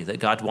humanity that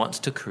God wants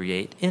to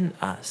create in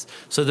us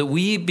so that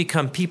we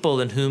become people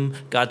in whom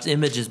God's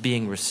image is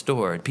being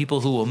restored,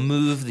 people who will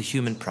move the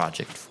human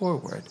project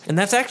forward. And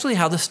that's actually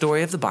how the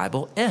story of the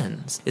Bible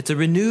ends. It's a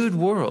renewed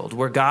world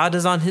where God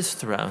is on his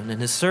throne and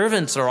his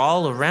servants are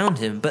all around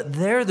him, but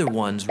they're the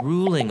ones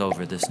ruling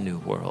over this new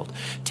world,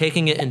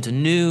 taking it into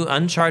new,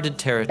 uncharted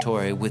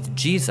territory with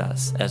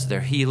Jesus as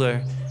their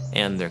healer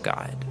and their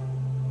guide.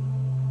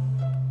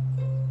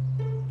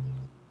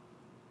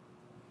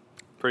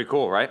 Pretty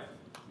cool, right?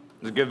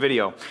 It's a good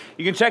video.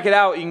 You can check it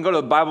out. You can go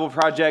to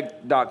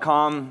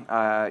BibleProject.com.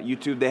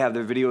 YouTube, they have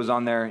their videos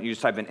on there. You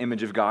just type in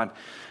image of God.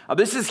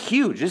 This is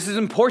huge. This is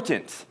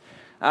important.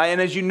 And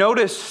as you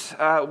notice,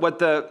 what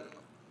the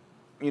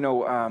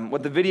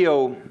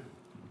video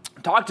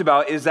talked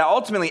about is that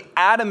ultimately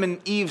Adam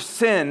and Eve's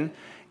sin,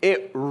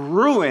 it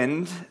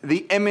ruined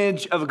the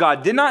image of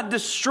God. Did not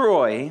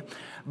destroy,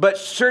 but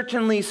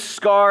certainly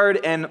scarred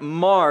and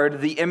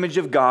marred the image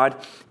of God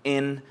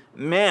in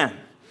man.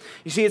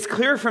 You see, it's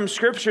clear from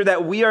Scripture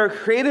that we are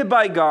created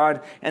by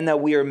God and that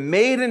we are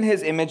made in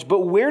his image, but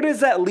where does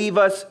that leave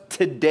us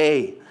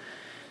today?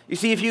 You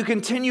see, if you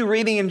continue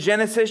reading in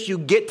Genesis, you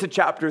get to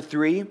chapter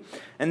 3,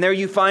 and there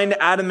you find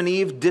Adam and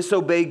Eve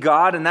disobey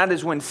God, and that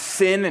is when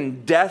sin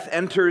and death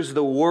enters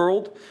the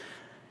world.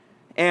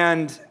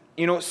 And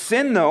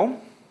sin, though,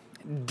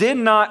 did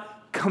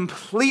not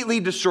completely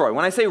destroy.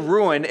 When I say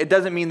ruin, it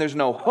doesn't mean there's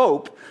no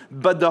hope,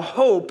 but the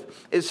hope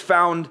is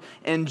found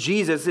in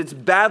Jesus. It's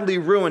badly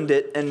ruined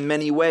it in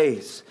many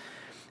ways.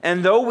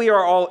 And though we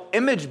are all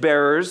image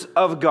bearers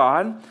of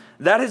God,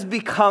 that has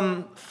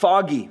become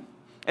foggy.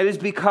 It has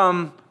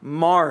become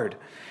marred.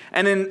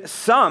 And in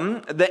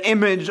some, the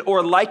image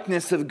or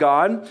likeness of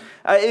God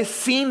is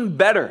seen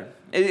better.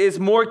 It is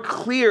more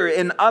clear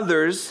in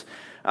others.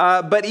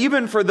 But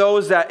even for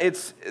those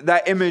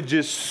that image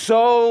is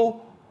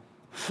so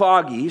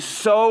foggy,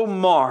 so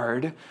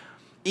marred,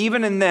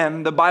 even in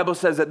them, the Bible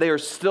says that they are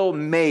still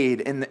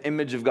made in the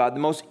image of God. The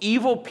most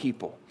evil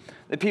people,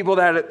 the people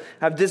that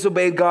have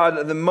disobeyed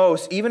God the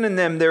most, even in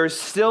them, there is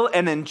still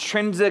an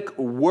intrinsic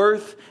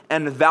worth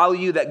and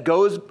value that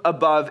goes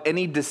above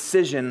any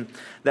decision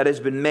that has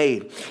been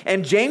made.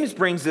 And James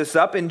brings this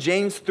up in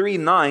James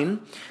 3:9.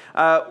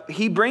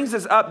 He brings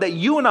this up that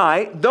you and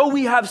I, though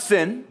we have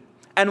sin,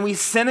 and we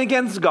sin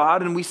against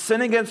God and we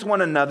sin against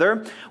one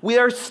another, we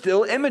are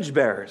still image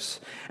bearers.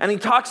 And he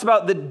talks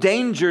about the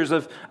dangers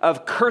of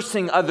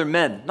cursing other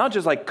men. Not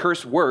just like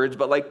curse words,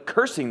 but like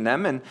cursing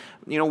them and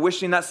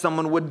wishing that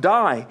someone would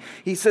die.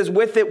 He says,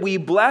 with it we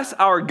bless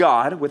our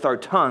God with our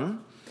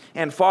tongue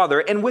and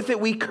Father, and with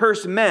it we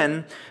curse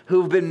men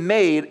who've been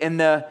made in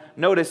the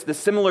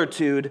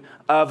similitude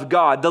of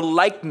God, the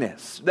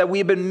likeness, that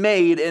we've been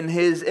made in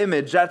his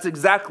image. That's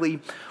exactly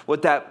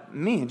what that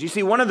means. You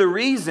see, one of the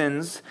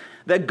reasons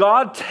that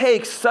God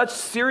takes such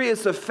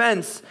serious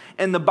offense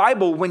in the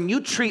Bible when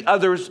you treat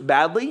others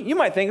badly, you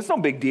might think it's no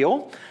big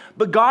deal,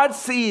 but God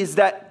sees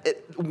that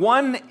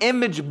one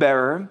image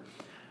bearer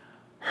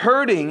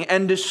hurting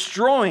and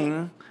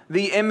destroying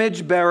the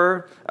image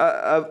bearer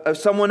of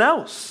someone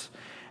else.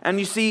 And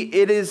you see,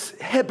 it is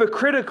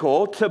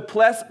hypocritical to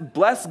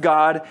bless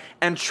God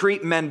and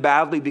treat men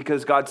badly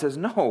because God says,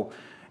 no,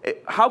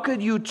 how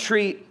could you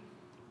treat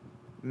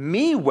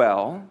me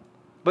well,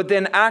 but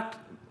then act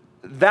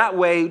that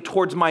way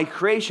towards my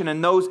creation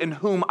and those in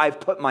whom I've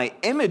put my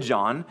image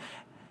on?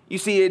 You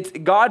see,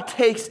 God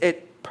takes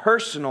it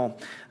personal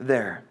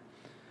there.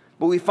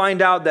 But we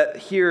find out that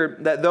here,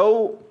 that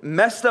though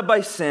messed up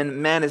by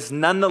sin, man is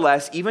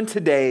nonetheless, even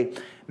today,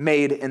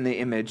 made in the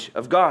image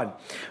of God.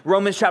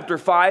 Romans chapter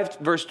 5,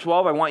 verse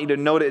 12, I want you to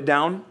note it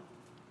down.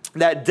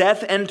 That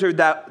death entered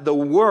the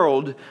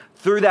world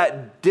through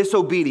that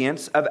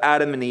disobedience of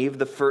Adam and Eve,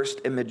 the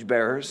first image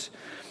bearers.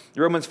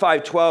 Romans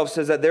 5:12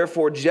 says that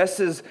therefore, just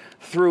as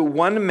through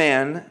one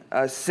man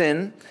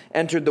sin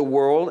entered the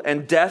world,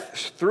 and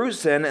death through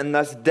sin, and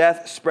thus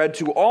death spread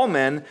to all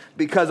men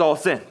because all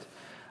sinned.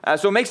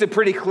 So it makes it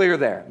pretty clear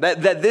there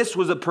that this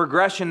was a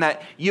progression,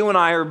 that you and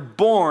I are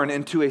born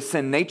into a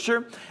sin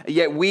nature,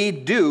 yet we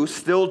do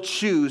still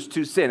choose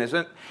to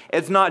sin.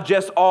 It's not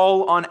just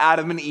all on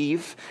Adam and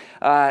Eve.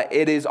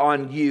 It is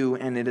on you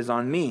and it is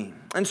on me.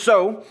 And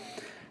so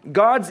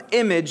God's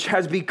image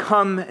has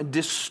become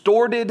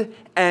distorted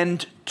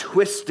and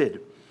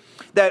twisted.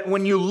 That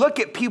when you look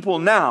at people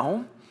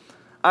now,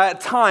 at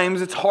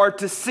times it's hard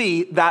to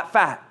see that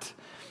fact.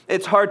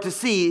 It's hard to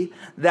see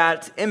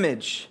that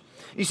image.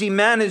 You see,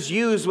 man has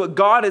used what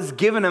God has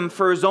given him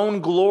for his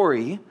own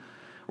glory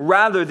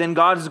rather than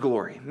God's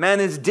glory. Man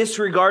has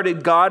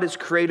disregarded God as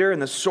creator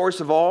and the source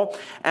of all,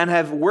 and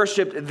have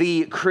worshiped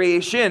the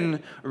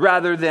creation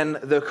rather than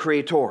the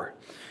creator.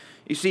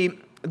 You see,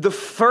 the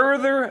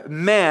further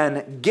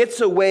man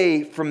gets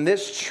away from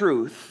this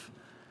truth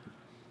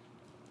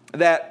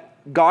that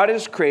God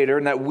is creator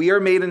and that we are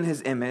made in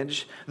his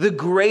image, the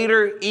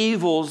greater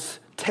evils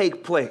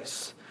take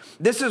place.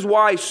 This is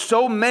why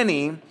so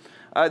many,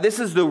 this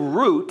is the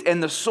root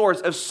and the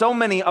source of so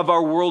many of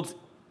our world's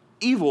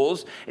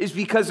evils, is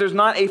because there's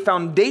not a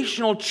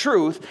foundational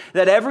truth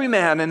that every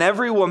man and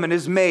every woman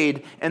is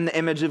made in the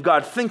image of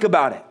God. Think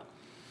about it.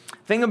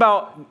 Think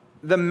about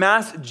the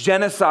mass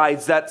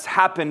genocides that's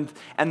happened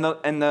in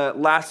the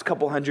last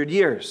couple hundred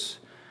years.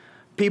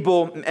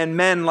 People and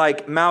men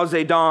like Mao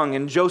Zedong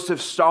and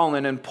Joseph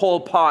Stalin and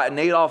Pol Pot and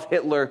Adolf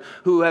Hitler,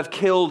 who have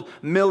killed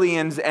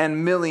millions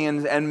and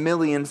millions and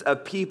millions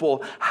of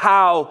people.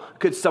 How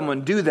could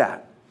someone do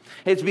that?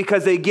 It's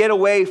because they get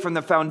away from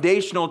the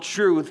foundational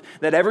truth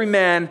that every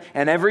man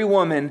and every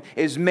woman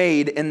is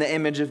made in the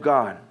image of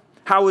God.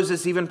 How is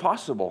this even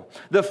possible?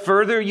 The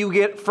further you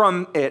get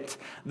from it,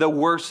 the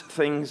worse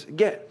things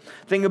get.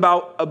 Think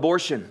about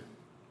abortion.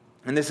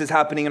 And this is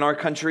happening in our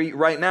country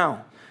right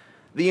now.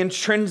 The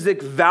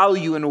intrinsic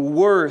value and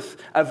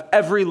worth of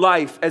every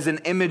life as an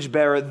image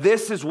bearer.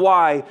 This is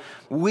why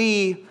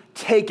we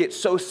take it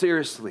so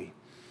seriously.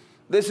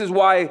 This is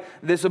why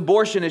this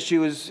abortion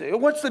issue is,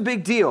 what's the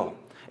big deal?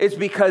 It's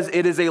because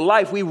it is a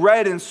life. We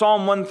read in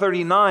Psalm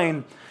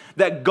 139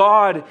 that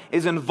God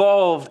is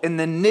involved in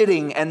the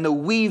knitting and the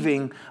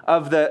weaving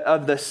of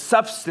the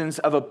substance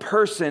of a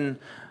person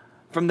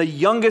from the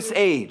youngest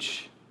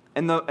age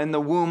in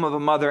the womb of a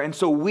mother. And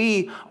so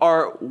we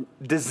are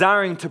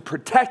desiring to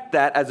protect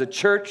that as a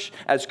church,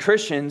 as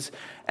Christians,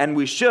 and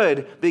we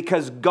should,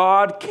 because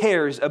God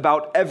cares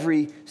about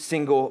every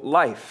single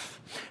life.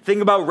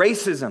 Think about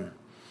racism.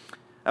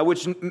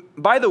 Which,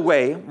 by the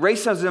way,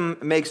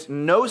 racism makes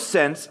no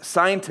sense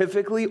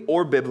scientifically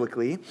or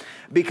biblically,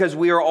 because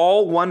we are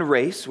all one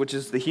race, which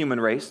is the human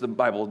race, the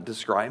Bible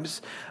describes,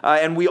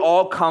 and we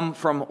all come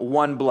from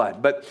one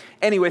blood. But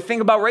anyway,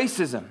 think about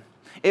racism.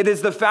 It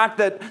is the fact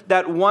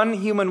that one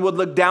human would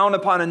look down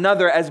upon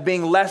another as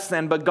being less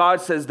than, but God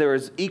says there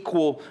is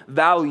equal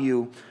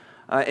value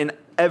in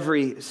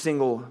every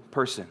single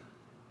person.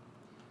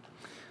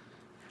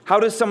 How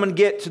does someone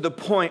get to the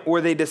point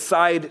where they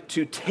decide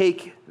to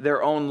take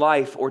their own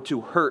life or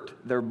to hurt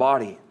their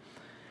body?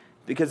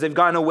 Because they've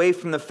gotten away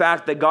from the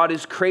fact that God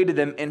has created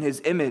them in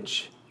his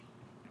image,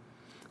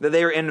 that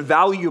they are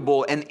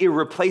invaluable and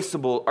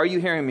irreplaceable. Are you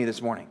hearing me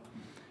this morning?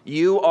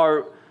 You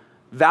are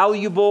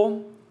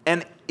valuable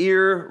and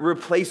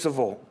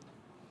irreplaceable.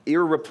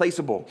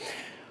 Irreplaceable.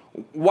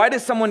 Why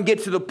does someone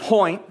get to the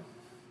point,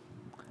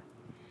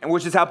 and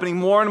which is happening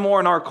more and more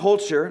in our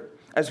culture,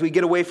 as we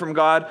get away from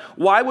God,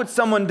 why would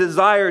someone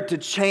desire to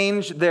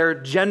change their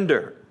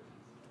gender?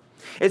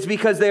 It's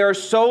because they are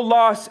so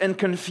lost and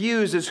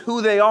confused as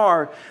who they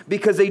are,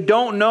 because they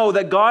don't know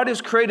that God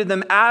has created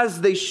them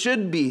as they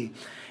should be,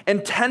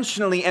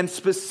 intentionally and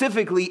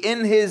specifically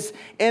in his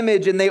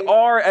image, and they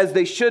are as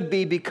they should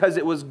be because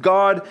it was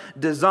God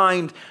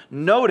designed.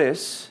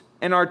 Notice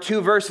in our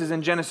two verses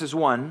in Genesis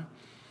 1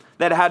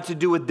 that it had to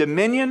do with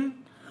dominion,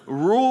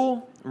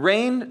 rule,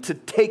 reign, to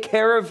take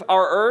care of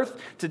our earth,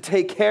 to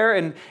take care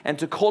and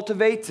to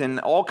cultivate and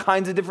all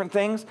kinds of different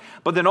things.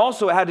 But then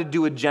also it had to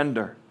do with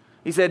gender.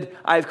 He said,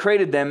 I've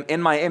created them in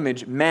my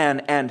image, man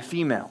and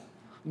female.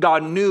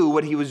 God knew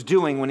what he was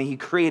doing when he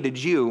created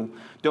you.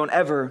 Don't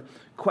ever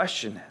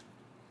question it.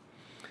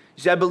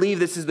 You see, I believe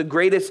this is the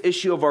greatest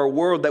issue of our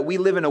world, that we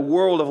live in a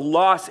world of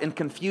lost and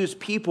confused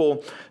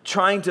people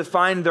trying to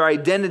find their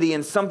identity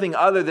in something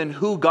other than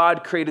who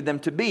God created them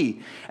to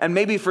be. And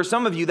maybe for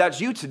some of you,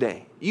 that's you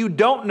today. You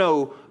don't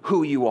know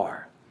who you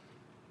are,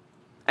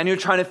 and you're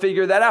trying to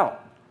figure that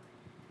out.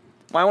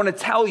 Well, I want to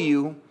tell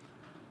you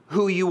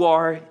who you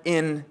are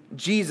in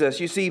Jesus.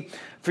 You see,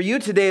 for you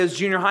today as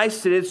junior high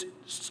students,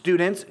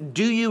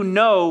 do you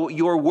know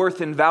your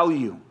worth and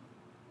value?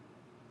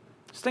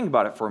 Just think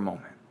about it for a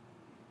moment.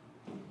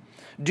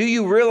 Do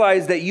you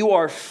realize that you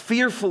are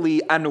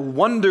fearfully and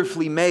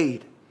wonderfully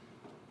made?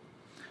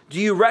 Do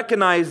you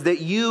recognize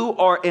that you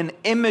are an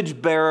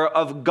image bearer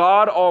of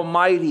God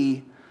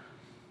Almighty,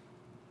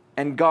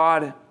 and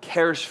God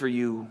cares for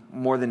you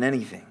more than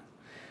anything?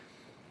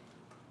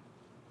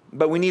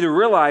 But we need to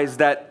realize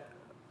that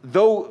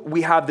though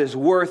we have this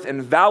worth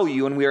and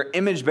value and we are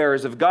image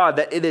bearers of God,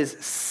 that it is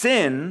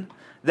sin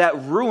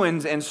that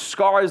ruins and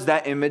scars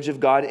that image of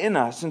God in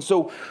us. And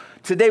so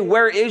today,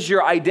 where is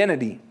your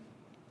identity?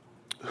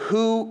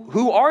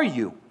 Who are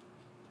you?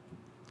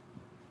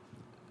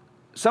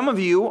 Some of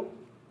you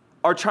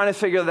are trying to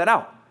figure that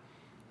out.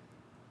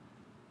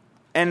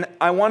 And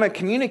I want to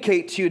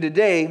communicate to you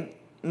today,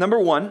 number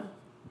one,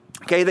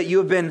 okay, that you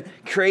have been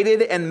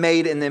created and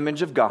made in the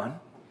image of God.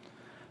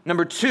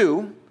 Number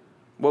two,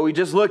 what we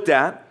just looked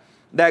at,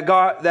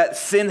 that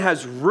sin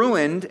has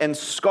ruined and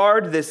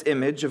scarred this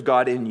image of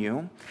God in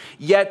you.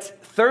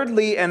 Yet,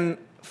 thirdly and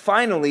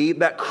finally,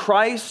 that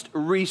Christ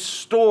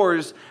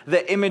restores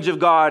the image of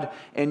God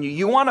in you.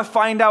 You want to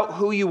find out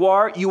who you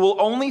are? You will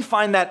only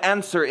find that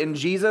answer in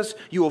Jesus.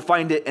 You will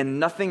find it in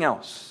nothing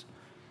else.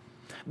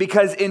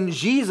 Because in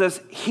Jesus,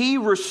 he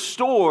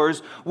restores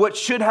what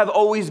should have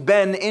always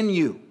been in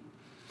you.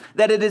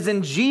 That it is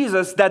in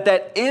Jesus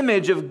that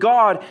image of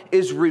God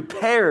is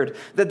repaired,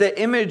 that the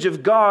image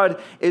of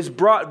God is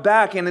brought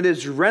back and it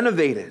is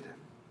renovated.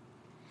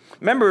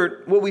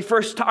 Remember what we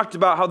first talked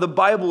about, how the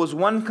Bible is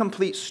one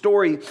complete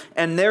story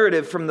and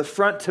narrative from the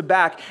front to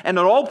back, and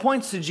it all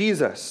points to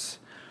Jesus.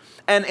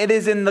 And it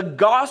is in the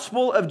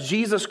gospel of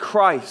Jesus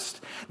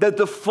Christ that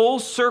the full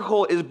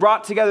circle is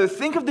brought together.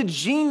 Think of the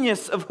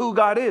genius of who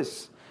God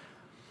is.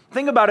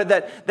 Think about it,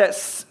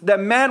 that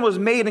man was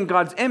made in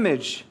God's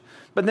image.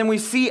 But then we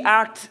see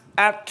Act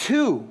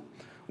 2,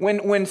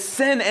 when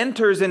sin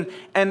enters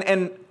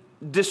and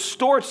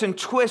distorts and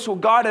twists what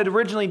God had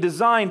originally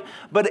designed,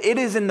 but it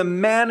is in the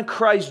man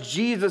Christ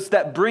Jesus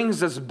that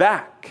brings us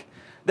back,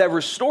 that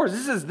restores.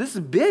 This is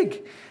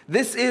big.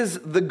 This is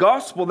the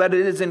gospel, that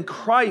it is in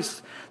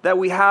Christ that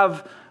we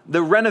have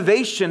the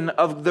renovation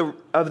of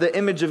the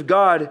image of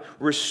God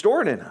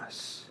restored in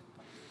us.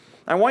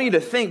 I want you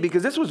to think,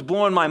 because this was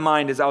blowing my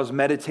mind as I was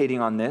meditating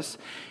on this.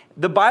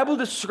 The Bible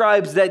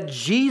describes that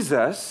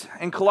Jesus,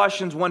 in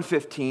Colossians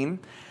 1:15,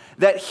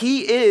 that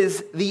he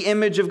is the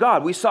image of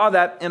God. We saw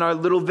that in our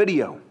little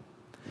video.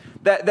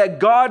 That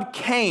God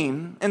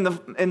came in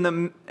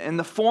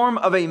the form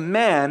of a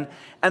man,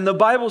 and the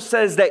Bible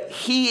says that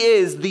he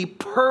is the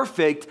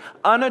perfect,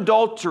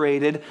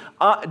 unadulterated,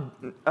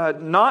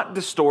 not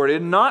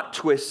distorted, not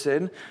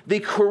twisted, the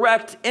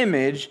correct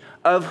image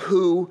of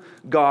who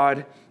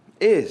God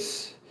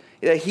is.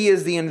 That he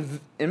is the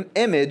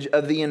image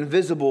of the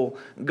invisible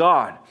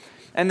God.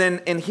 And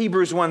then in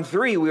Hebrews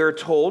 1:3, we are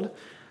told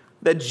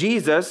that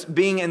Jesus,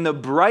 being in the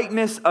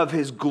brightness of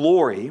his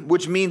glory,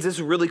 which means, this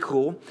is really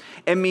cool,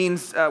 it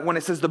means, when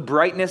it says the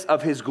brightness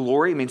of his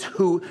glory, it means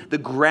the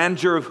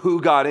grandeur of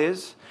who God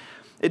is.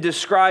 It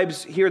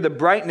describes here the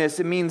brightness,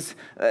 it means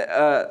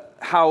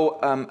how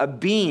a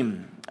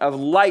beam of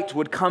light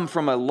would come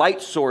from a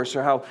light source,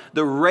 or how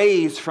the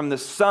rays from the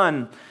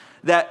sun,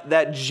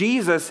 that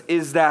Jesus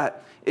is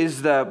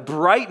the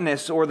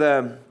brightness, or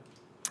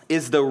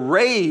is the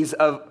rays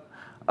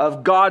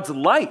of God's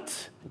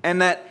light, and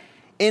that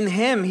in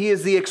him, he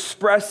is the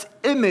express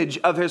image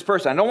of his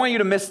person. I don't want you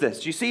to miss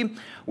this. Do you see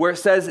where it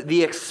says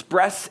the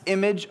express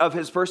image of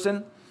his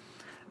person?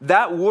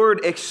 That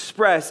word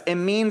express, it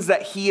means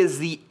that he is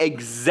the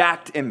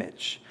exact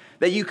image.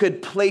 That you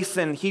could place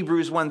in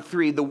Hebrews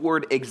 1:3 the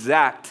word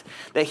exact.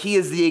 That he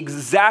is the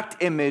exact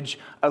image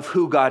of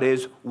who God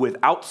is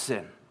without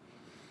sin.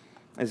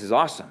 This is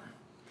awesome.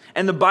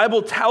 And the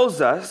Bible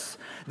tells us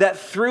that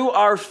through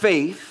our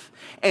faith,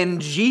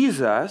 and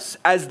Jesus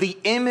as the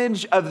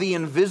image of the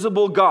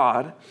invisible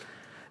God,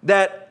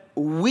 that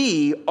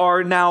we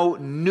are now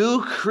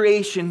new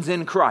creations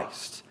in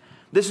Christ.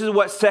 This is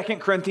what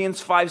 2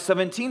 Corinthians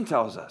 5:17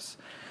 tells us.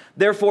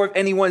 Therefore, if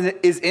anyone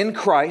is in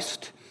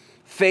Christ,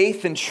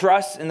 faith and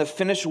trust in the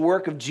finished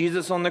work of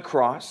Jesus on the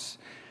cross,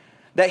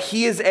 that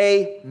he is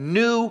a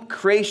new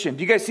creation.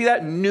 Do you guys see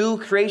that? New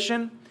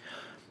creation.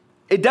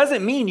 It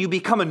doesn't mean you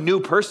become a new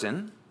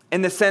person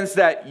in the sense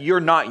that you're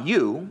not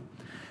you.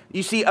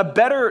 You see, a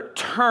better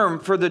term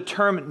for the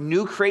term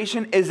new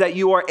creation is that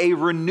you are a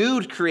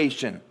renewed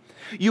creation.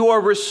 You are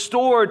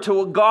restored to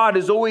what God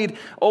has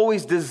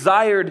always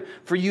desired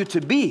for you to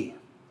be.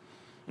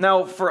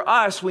 Now, for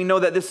us, we know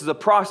that this is a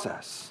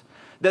process.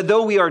 That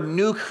though we are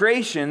new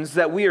creations,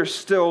 that we are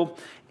still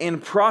in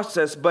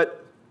process.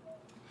 But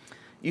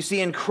you see,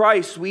 in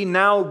Christ, we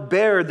now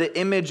bear the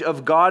image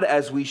of God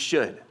as we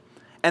should.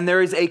 And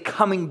there is a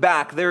coming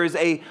back. There is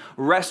a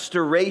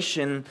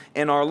restoration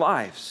in our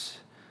lives.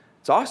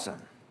 It's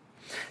awesome.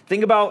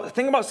 Think about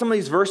some of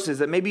these verses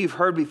that maybe you've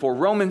heard before.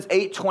 Romans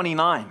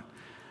 8:29.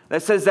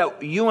 That says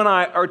that you and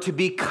I are to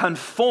be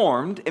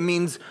conformed. It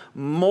means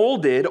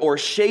molded or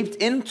shaped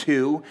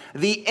into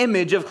the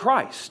image of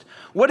Christ.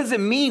 What does it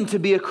mean to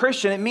be a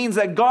Christian? It means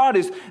that God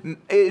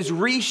is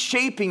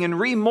reshaping and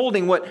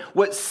remolding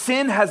what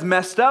sin has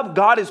messed up.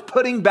 God is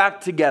putting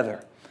back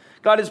together.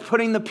 God is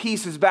putting the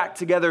pieces back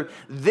together.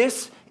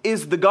 This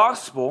is the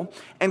gospel.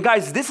 And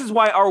guys, this is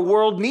why our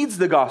world needs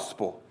the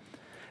gospel.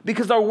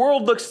 Because our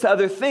world looks to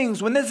other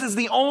things when this is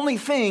the only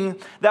thing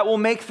that will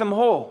make them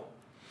whole.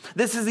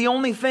 This is the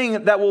only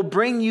thing that will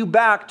bring you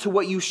back to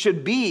what you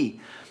should be,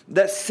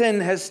 that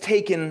sin has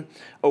taken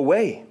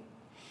away.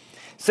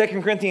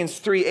 2 Corinthians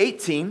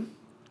 3:18,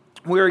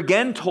 we're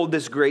again told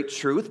this great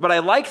truth, but I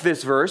like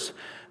this verse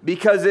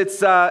because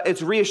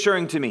it's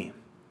reassuring to me.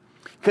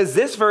 Because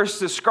this verse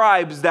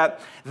describes that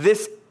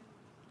this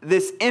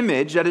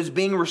image that is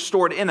being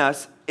restored in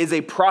us is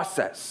a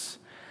process.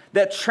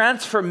 That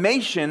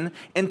transformation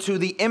into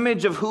the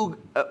image of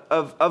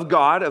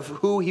God, of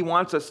who he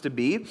wants us to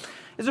be,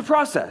 is a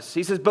process.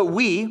 He says, but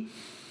we,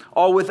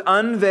 all with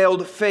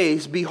unveiled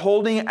face,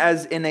 beholding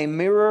as in a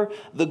mirror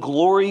the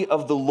glory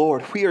of the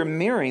Lord. We are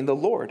mirroring the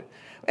Lord.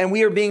 And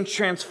we are being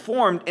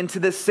transformed into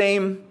the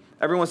same,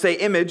 everyone say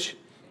image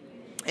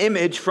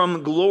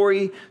from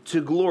glory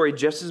to glory,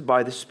 just as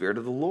by the Spirit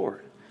of the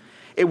Lord.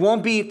 It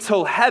won't be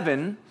till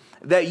heaven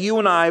that you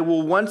and I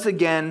will once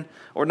again,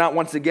 or not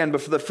once again,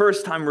 but for the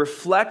first time,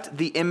 reflect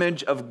the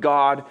image of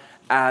God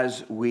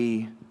as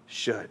we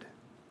should.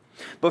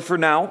 But for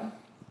now,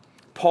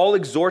 Paul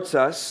exhorts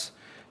us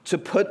to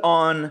put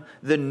on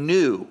the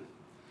new,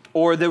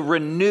 or the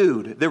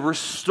renewed, the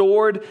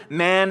restored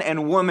man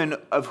and woman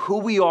of who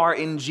we are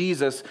in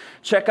Jesus.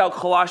 Check out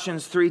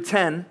Colossians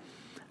 3:10.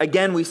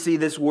 Again, we see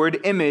this word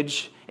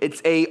image.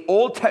 It's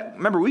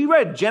remember, we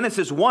read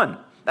Genesis 1.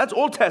 That's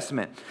Old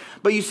Testament.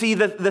 But you see,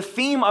 the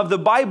theme of the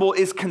Bible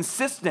is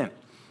consistent.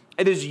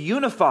 It is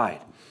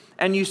unified.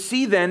 And you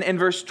see then in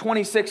verse 10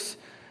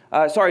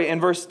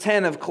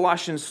 of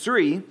Colossians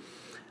 3,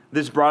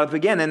 this brought up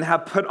again, and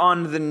have put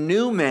on the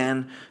new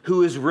man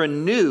who is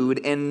renewed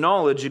in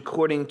knowledge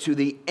according to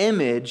the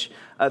image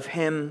of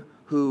him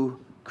who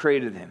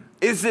created him.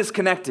 Is this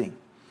connecting?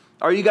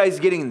 Are you guys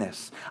getting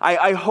this?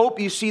 I hope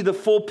you see the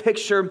full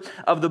picture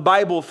of the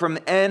Bible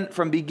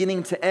from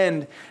beginning to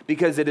end,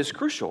 because it is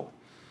crucial.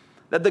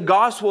 That the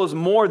gospel is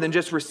more than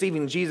just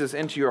receiving Jesus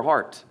into your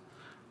heart.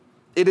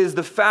 It is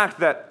the fact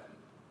that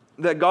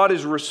God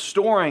is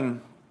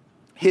restoring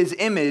his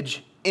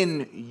image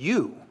in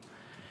you.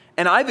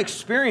 And I've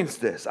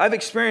experienced this. I've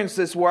experienced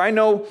this where I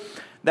know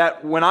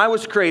that when I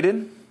was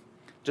created,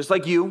 just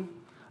like you,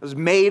 I was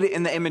made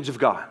in the image of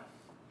God.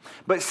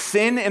 But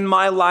sin in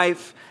my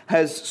life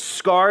has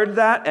scarred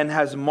that and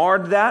has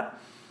marred that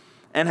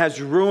and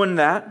has ruined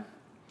that.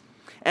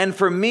 And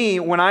for me,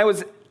 when I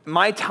was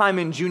my time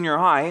in junior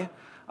high,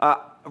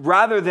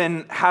 rather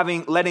than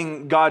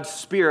letting God's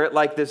Spirit,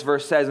 like this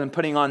verse says, and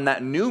putting on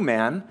that new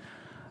man,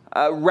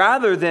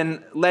 rather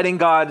than letting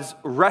God's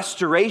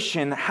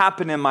restoration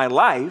happen in my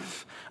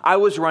life, I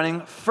was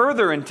running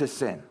further into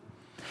sin.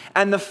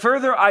 And the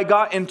further I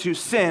got into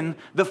sin,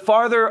 the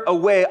farther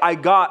away I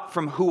got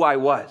from who I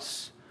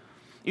was.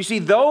 You see,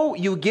 though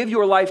you give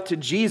your life to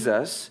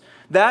Jesus,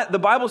 that the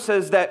Bible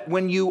says that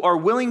when you are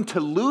willing to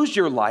lose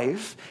your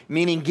life,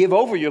 meaning give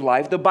over your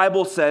life, the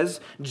Bible says,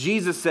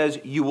 Jesus says,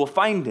 you will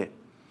find it.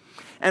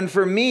 And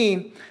for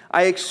me,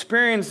 I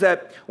experienced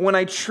that when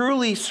I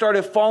truly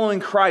started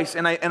following Christ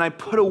and I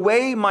put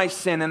away my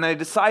sin and I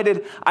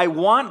decided I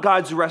want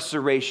God's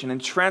restoration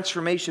and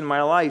transformation in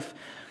my life,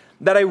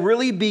 that I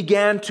really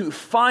began to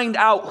find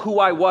out who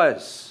I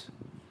was.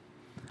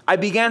 I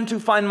began to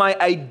find my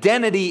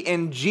identity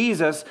in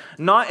Jesus,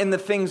 not in the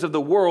things of the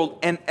world.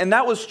 And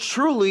that was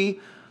truly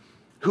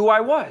who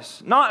I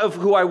was. Not of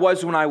who I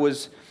was when I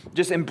was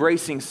just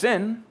embracing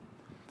sin.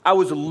 I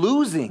was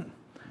losing.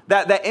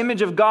 That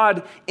image of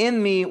God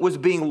in me was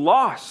being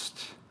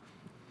lost.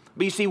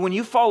 But you see, when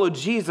you follow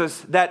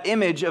Jesus, that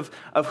image of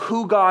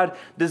who God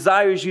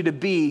desires you to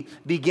be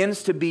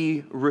begins to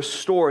be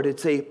restored.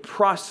 It's a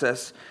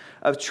process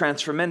of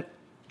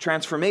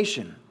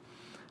transformation.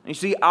 And you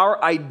see,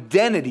 our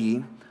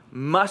identity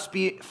must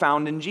be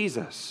found in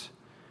Jesus.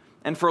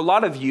 And for a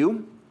lot of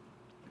you,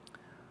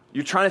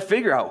 you're trying to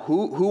figure out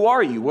who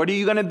are you? What are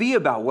you going to be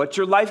about? What's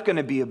your life going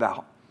to be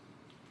about?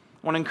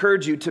 I want to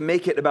encourage you to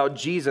make it about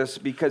Jesus,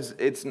 because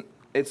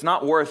it's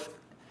not worth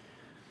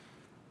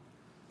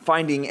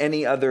finding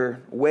any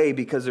other way,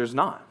 because there's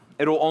not.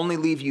 It'll only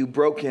leave you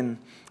broken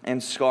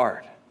and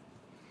scarred.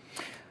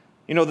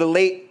 You know,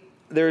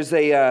 there's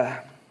a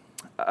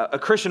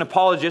Christian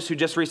apologist who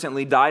just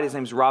recently died. His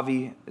name's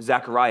Ravi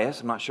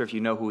Zacharias. I'm not sure if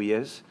you know who he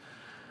is.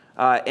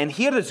 And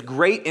he had this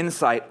great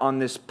insight on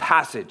this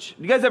passage.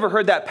 You guys ever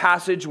heard that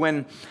passage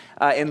when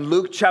in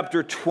Luke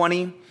chapter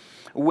 20,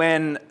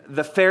 when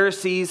the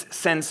Pharisees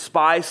send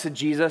spies to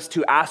Jesus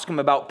to ask him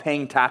about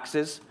paying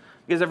taxes?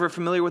 You guys ever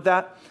familiar with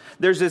that?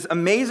 There's this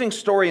amazing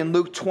story in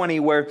Luke 20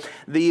 where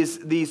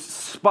these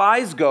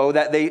spies go,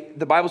 that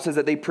the Bible says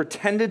that they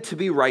pretended to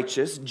be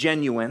righteous,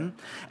 genuine,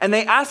 and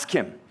they ask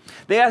him.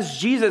 They ask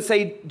Jesus,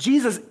 say,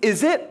 Jesus,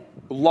 is it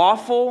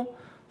right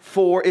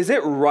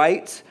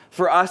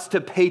for us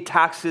to pay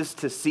taxes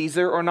to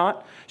Caesar or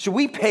not? Should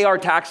we pay our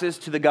taxes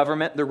to the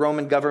government, the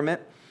Roman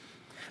government?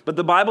 But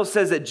the Bible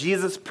says that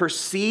Jesus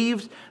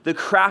perceived the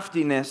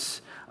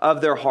craftiness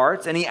of their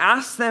hearts, and he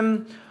asked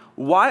them,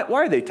 why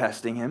are they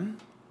testing him?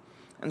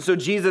 And so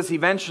Jesus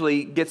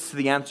eventually gets to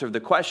the answer of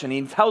the question.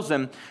 He tells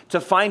them to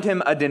find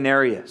him a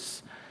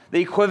denarius. The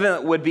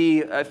equivalent would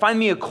be, find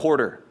me a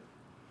quarter.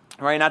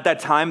 Right? And at that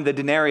time, the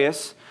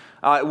denarius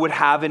would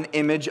have an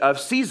image of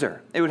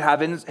Caesar. It would have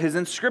his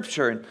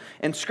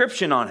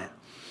inscription on it.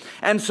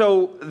 And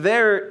so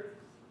there,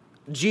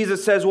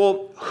 Jesus says,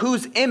 well,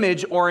 whose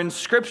image or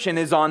inscription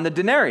is on the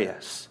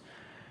denarius?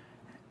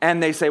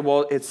 And they say,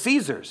 well, it's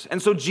Caesar's.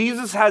 And so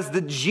Jesus has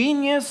the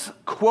genius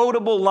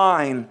quotable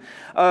line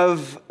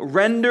of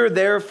render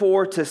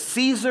therefore to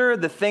Caesar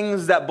the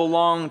things that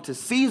belong to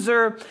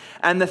Caesar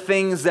and the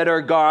things that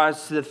are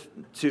God's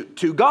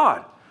to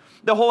God.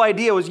 The whole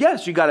idea was,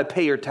 yes, you got to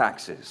pay your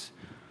taxes.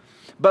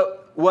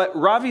 But what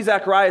Ravi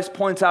Zacharias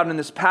points out in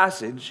this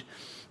passage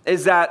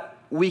is that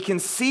we can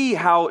see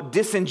how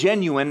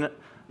disingenuous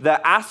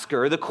the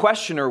asker, the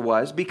questioner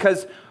was,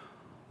 because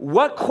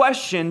what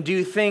question do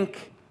you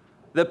think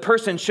the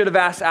person should have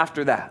asked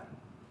after that?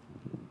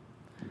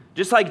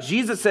 Just like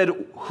Jesus said,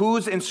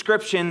 whose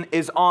inscription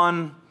is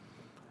on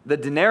the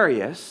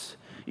denarius,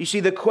 you see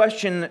the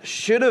question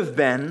should have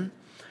been,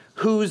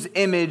 whose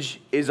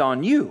image is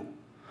on you?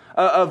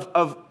 Of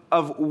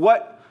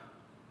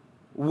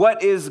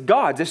what is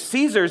God's? If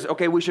Caesar's,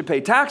 okay, we should pay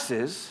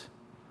taxes,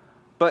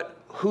 but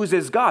whose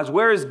is God's?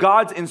 Where is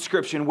God's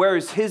inscription? Where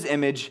is his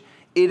image?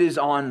 It is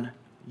on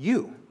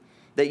you,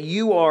 that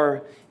you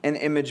are an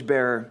image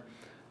bearer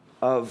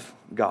of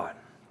God.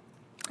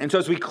 And so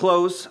as we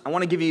close, I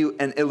want to give you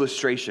an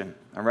illustration,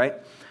 all right?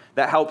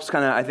 That helps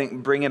kind of, I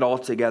think, bring it all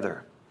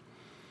together.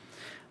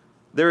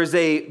 There is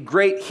a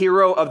great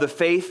hero of the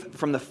faith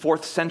from the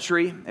 4th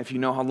century, if you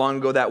know how long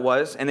ago that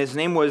was, and his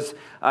name was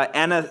I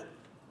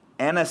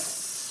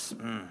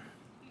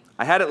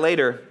had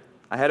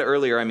it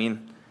earlier,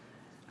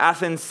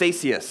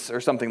 Athanasius or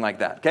something like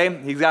that,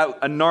 okay? He's got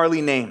a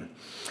gnarly name.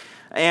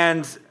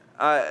 And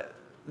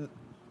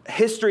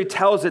history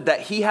tells it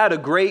that he had a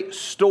great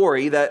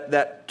story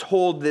that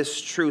told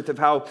this truth of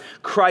how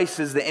Christ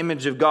is the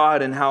image of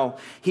God and how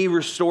he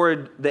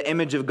restored the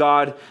image of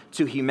God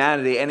to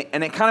humanity.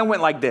 And it kind of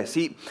went like this.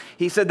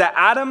 He said that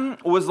Adam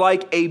was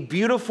like a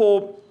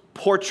beautiful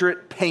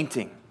portrait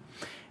painting.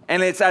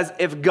 And it's as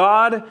if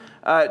God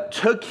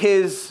took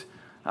his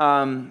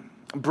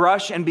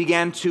brush and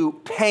began to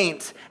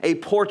paint a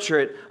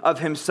portrait of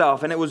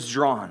himself, and it was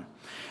drawn.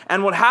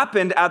 And what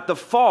happened at the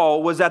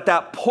fall was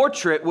that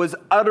portrait was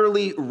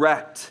utterly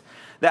wrecked.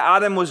 That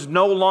Adam was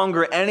no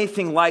longer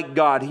anything like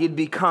God. He had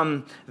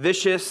become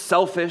vicious,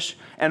 selfish,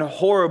 and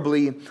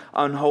horribly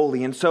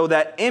unholy. And so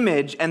that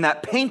image and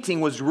that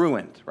painting was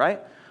ruined, right?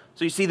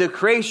 So you see the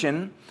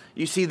creation,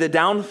 you see the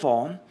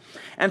downfall.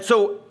 And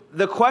so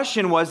the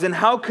question was, then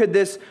how could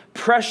this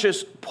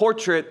precious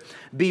portrait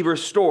be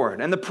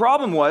restored? And the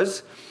problem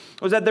was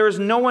that there was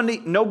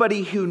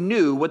nobody who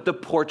knew what the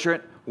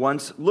portrait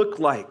once looked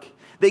like.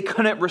 They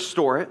couldn't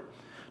restore it.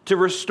 To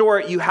restore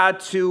it, you had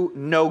to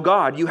know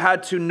God. You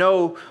had to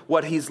know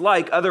what he's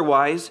like.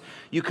 Otherwise,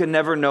 you could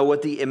never know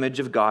what the image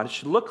of God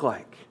should look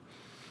like.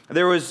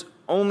 There was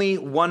only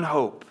one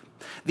hope.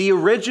 The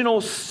original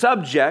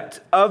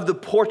subject of the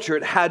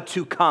portrait had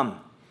to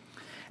come.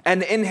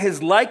 And in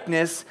his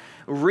likeness,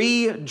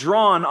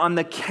 redrawn on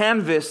the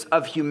canvas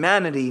of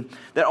humanity,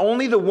 that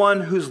only the one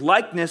whose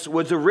likeness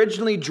was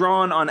originally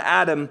drawn on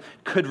Adam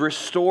could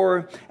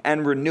restore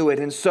and renew it.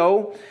 And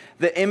so,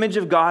 the image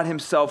of God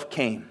himself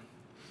came.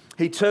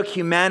 He took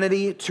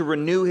humanity to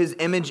renew his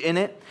image in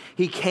it.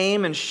 He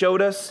came and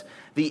showed us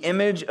the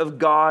image of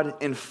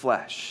God in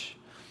flesh.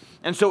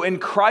 And so in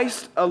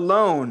Christ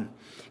alone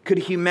could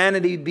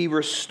humanity be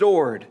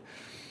restored.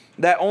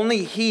 That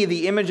only he,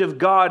 the image of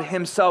God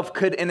himself,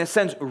 could in a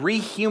sense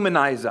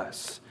rehumanize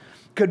us.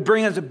 Could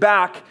bring us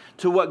back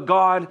to what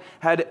God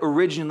had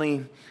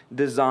originally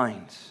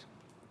designed.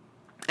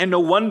 And no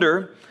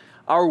wonder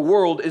our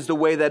world is the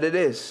way that it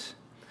is.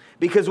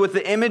 Because with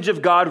the image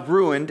of God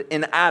ruined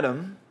in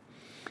Adam,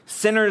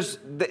 sinners,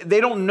 they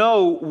don't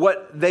know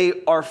what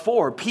they are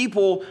for.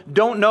 People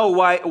don't know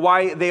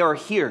why they are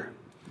here.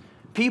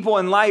 People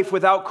in life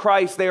without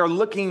Christ, they are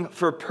looking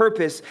for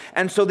purpose.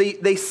 And so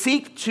they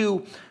seek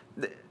to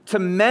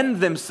mend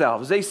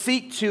themselves. They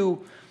seek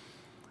to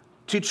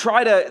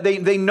try to,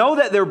 they know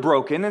that they're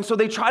broken. And so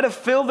they try to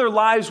fill their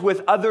lives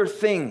with other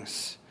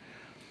things.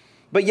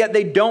 But yet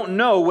they don't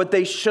know what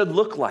they should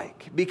look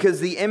like because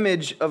the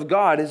image of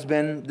God has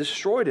been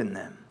destroyed in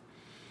them.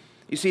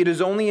 You see, it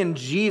is only in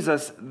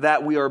Jesus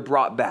that we are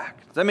brought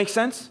back. Does that make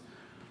sense?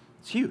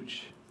 It's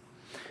huge.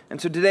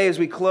 And so today as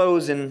we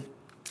close, and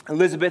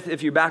Elizabeth,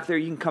 if you're back there,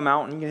 you can come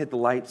out and you can hit the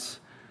lights.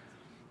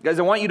 Guys,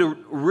 I want you to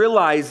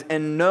realize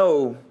and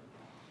know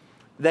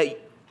that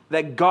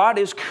God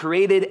has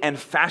created and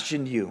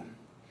fashioned you.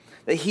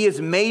 That he has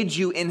made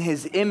you in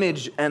his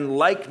image and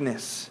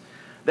likeness.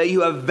 That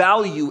you have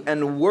value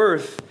and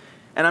worth.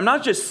 And I'm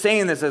not just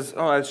saying this as,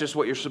 that's just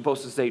what you're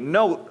supposed to say.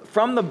 No,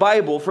 from the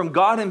Bible, from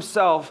God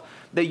himself,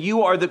 that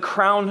you are the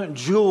crown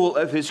jewel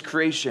of his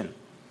creation.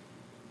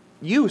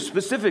 You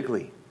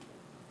specifically.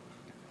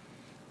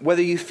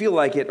 Whether you feel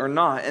like it or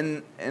not.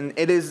 And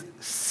it is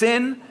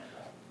sin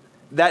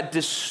that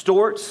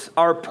distorts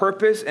our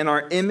purpose and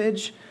our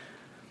image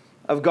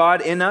of God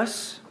in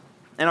us.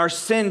 And our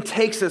sin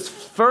takes us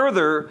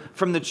further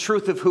from the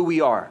truth of who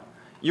we are.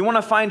 You want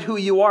to find who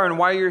you are and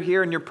why you're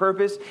here and your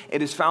purpose?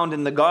 It is found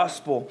in the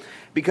gospel,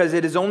 because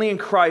it is only in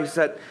Christ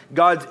that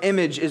God's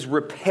image is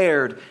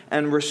repaired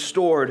and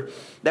restored,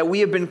 that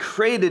we have been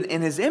created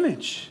in his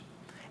image.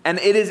 And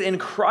it is in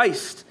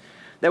Christ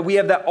that we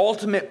have that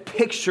ultimate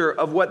picture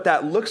of what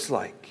that looks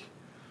like.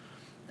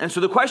 And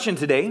so the question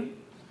today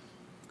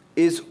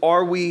is,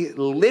 are we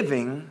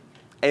living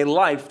a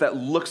life that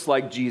looks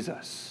like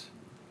Jesus?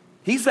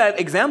 He's that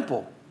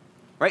example,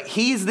 right?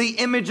 He's the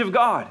image of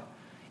God.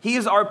 He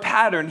is our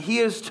pattern. He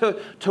is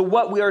to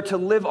what we are to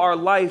live our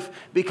life,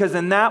 because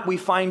in that we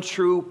find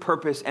true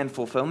purpose and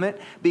fulfillment,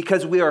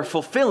 because we are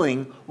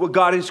fulfilling what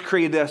God has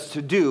created us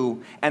to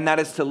do, and that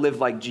is to live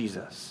like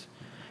Jesus.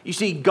 You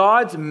see,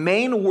 God's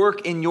main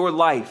work in your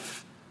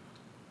life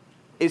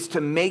is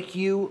to make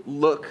you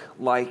look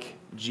like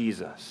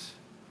Jesus.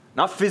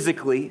 Not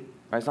physically,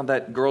 right? It's not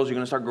that girls, you're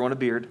going to start growing a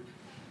beard.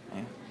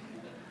 Okay?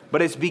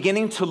 But it's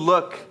beginning to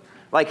look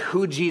like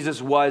who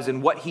Jesus was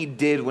and what he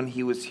did when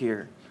he was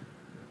here.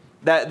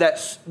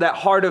 That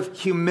heart of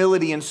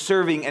humility and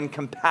serving and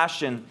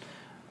compassion.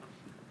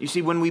 You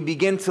see, when we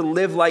begin to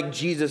live like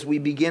Jesus, we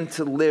begin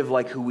to live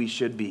like who we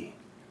should be.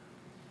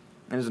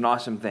 And it's an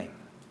awesome thing.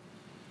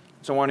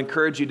 So I want to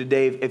encourage you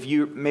today, if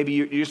you're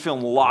just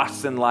feeling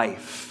lost in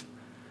life,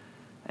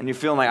 and you're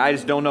feeling like, I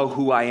just don't know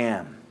who I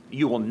am,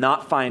 you will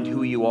not find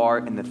who you are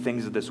in the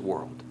things of this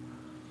world.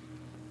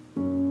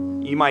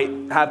 You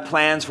might have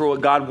plans for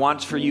what God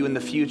wants for you in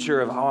the future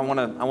of, I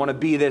want to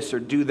be this or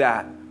do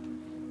that.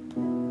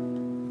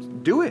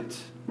 Do it,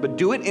 but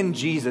do it in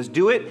Jesus.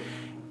 Do it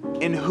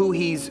in who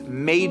he's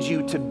made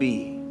you to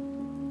be.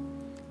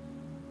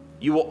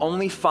 You will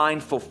only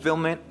find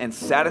fulfillment and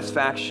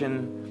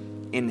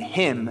satisfaction in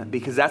him,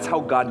 because that's how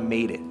God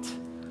made it.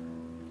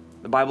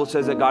 The Bible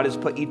says that God has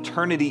put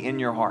eternity in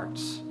your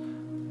hearts.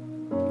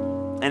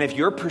 And if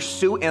your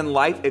pursuit in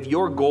life, if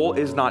your goal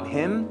is not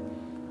him,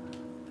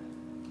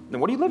 then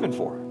what are you living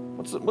for?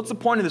 What's the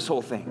point of this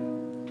whole thing?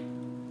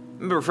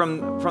 Remember,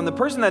 from the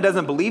person that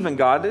doesn't believe in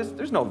God,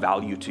 there's no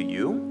value to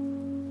you.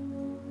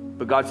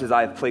 But God says,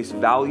 I have placed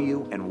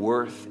value and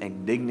worth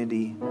and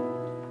dignity.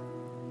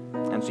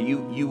 And so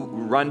you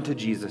run to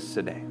Jesus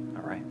today,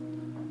 all right?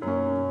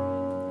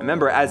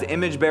 Remember, as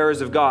image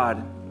bearers of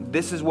God,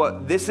 this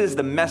is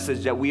the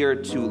message that we are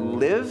to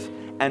live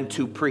and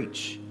to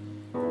preach.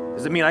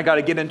 Does it mean I got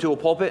to get into a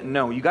pulpit?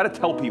 No, you got to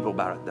tell people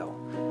about it, though.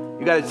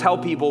 You got to tell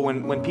people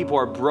when people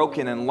are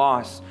broken and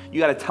lost, you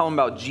got to tell them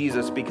about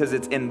Jesus, because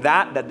it's in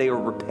that they are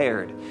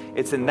repaired.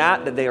 It's in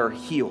that they are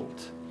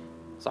healed.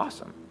 It's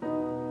awesome.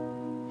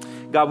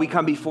 God, we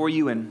come before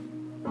you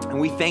and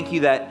we thank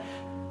you that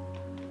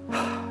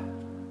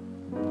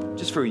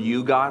just for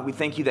you, God, we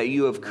thank you that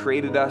you have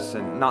created us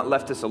and not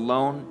left us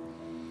alone.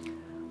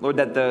 Lord,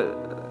 that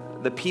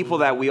the people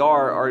that we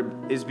are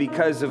is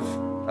because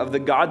of the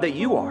God that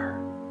you are.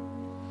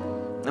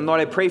 And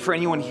Lord, I pray for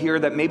anyone here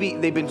that maybe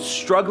they've been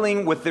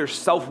struggling with their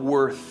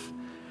self-worth,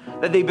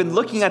 that they've been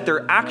looking at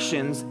their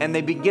actions and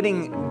they've been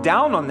getting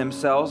down on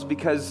themselves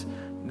because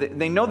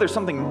they know there's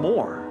something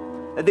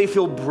more, that they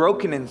feel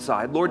broken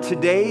inside. Lord,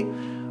 today,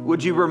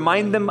 would you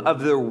remind them of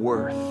their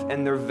worth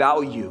and their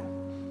value?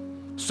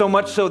 So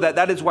much so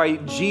that is why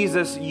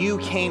Jesus, you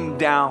came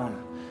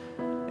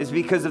down, is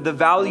because of the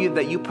value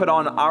that you put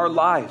on our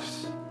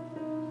lives.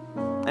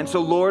 And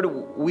so, Lord,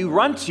 we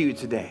run to you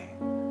today.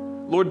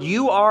 Lord,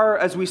 you are,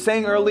 as we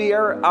sang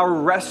earlier, our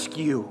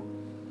rescue.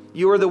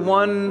 You are the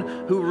one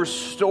who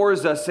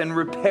restores us and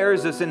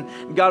repairs us.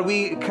 And God,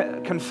 we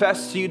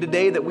confess to you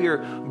today that we are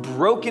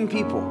broken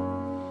people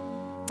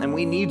and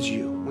we need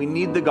you. We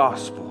need the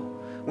gospel.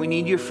 We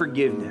need your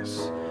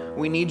forgiveness.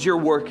 We need your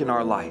work in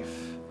our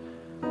life.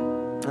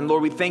 And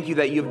Lord, we thank you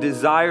that you've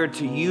desired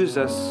to use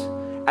us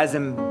as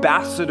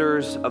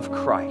ambassadors of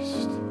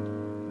Christ,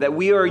 that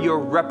we are your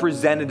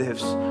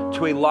representatives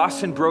to a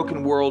lost and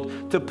broken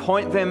world, to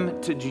point them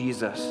to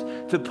Jesus,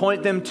 to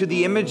point them to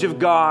the image of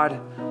God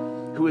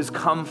who has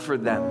come for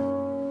them.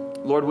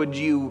 Lord, would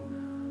you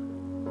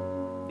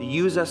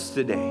use us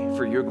today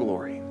for your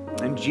glory?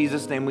 In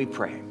Jesus' name we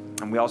pray.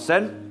 And we all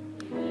said,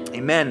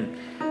 amen.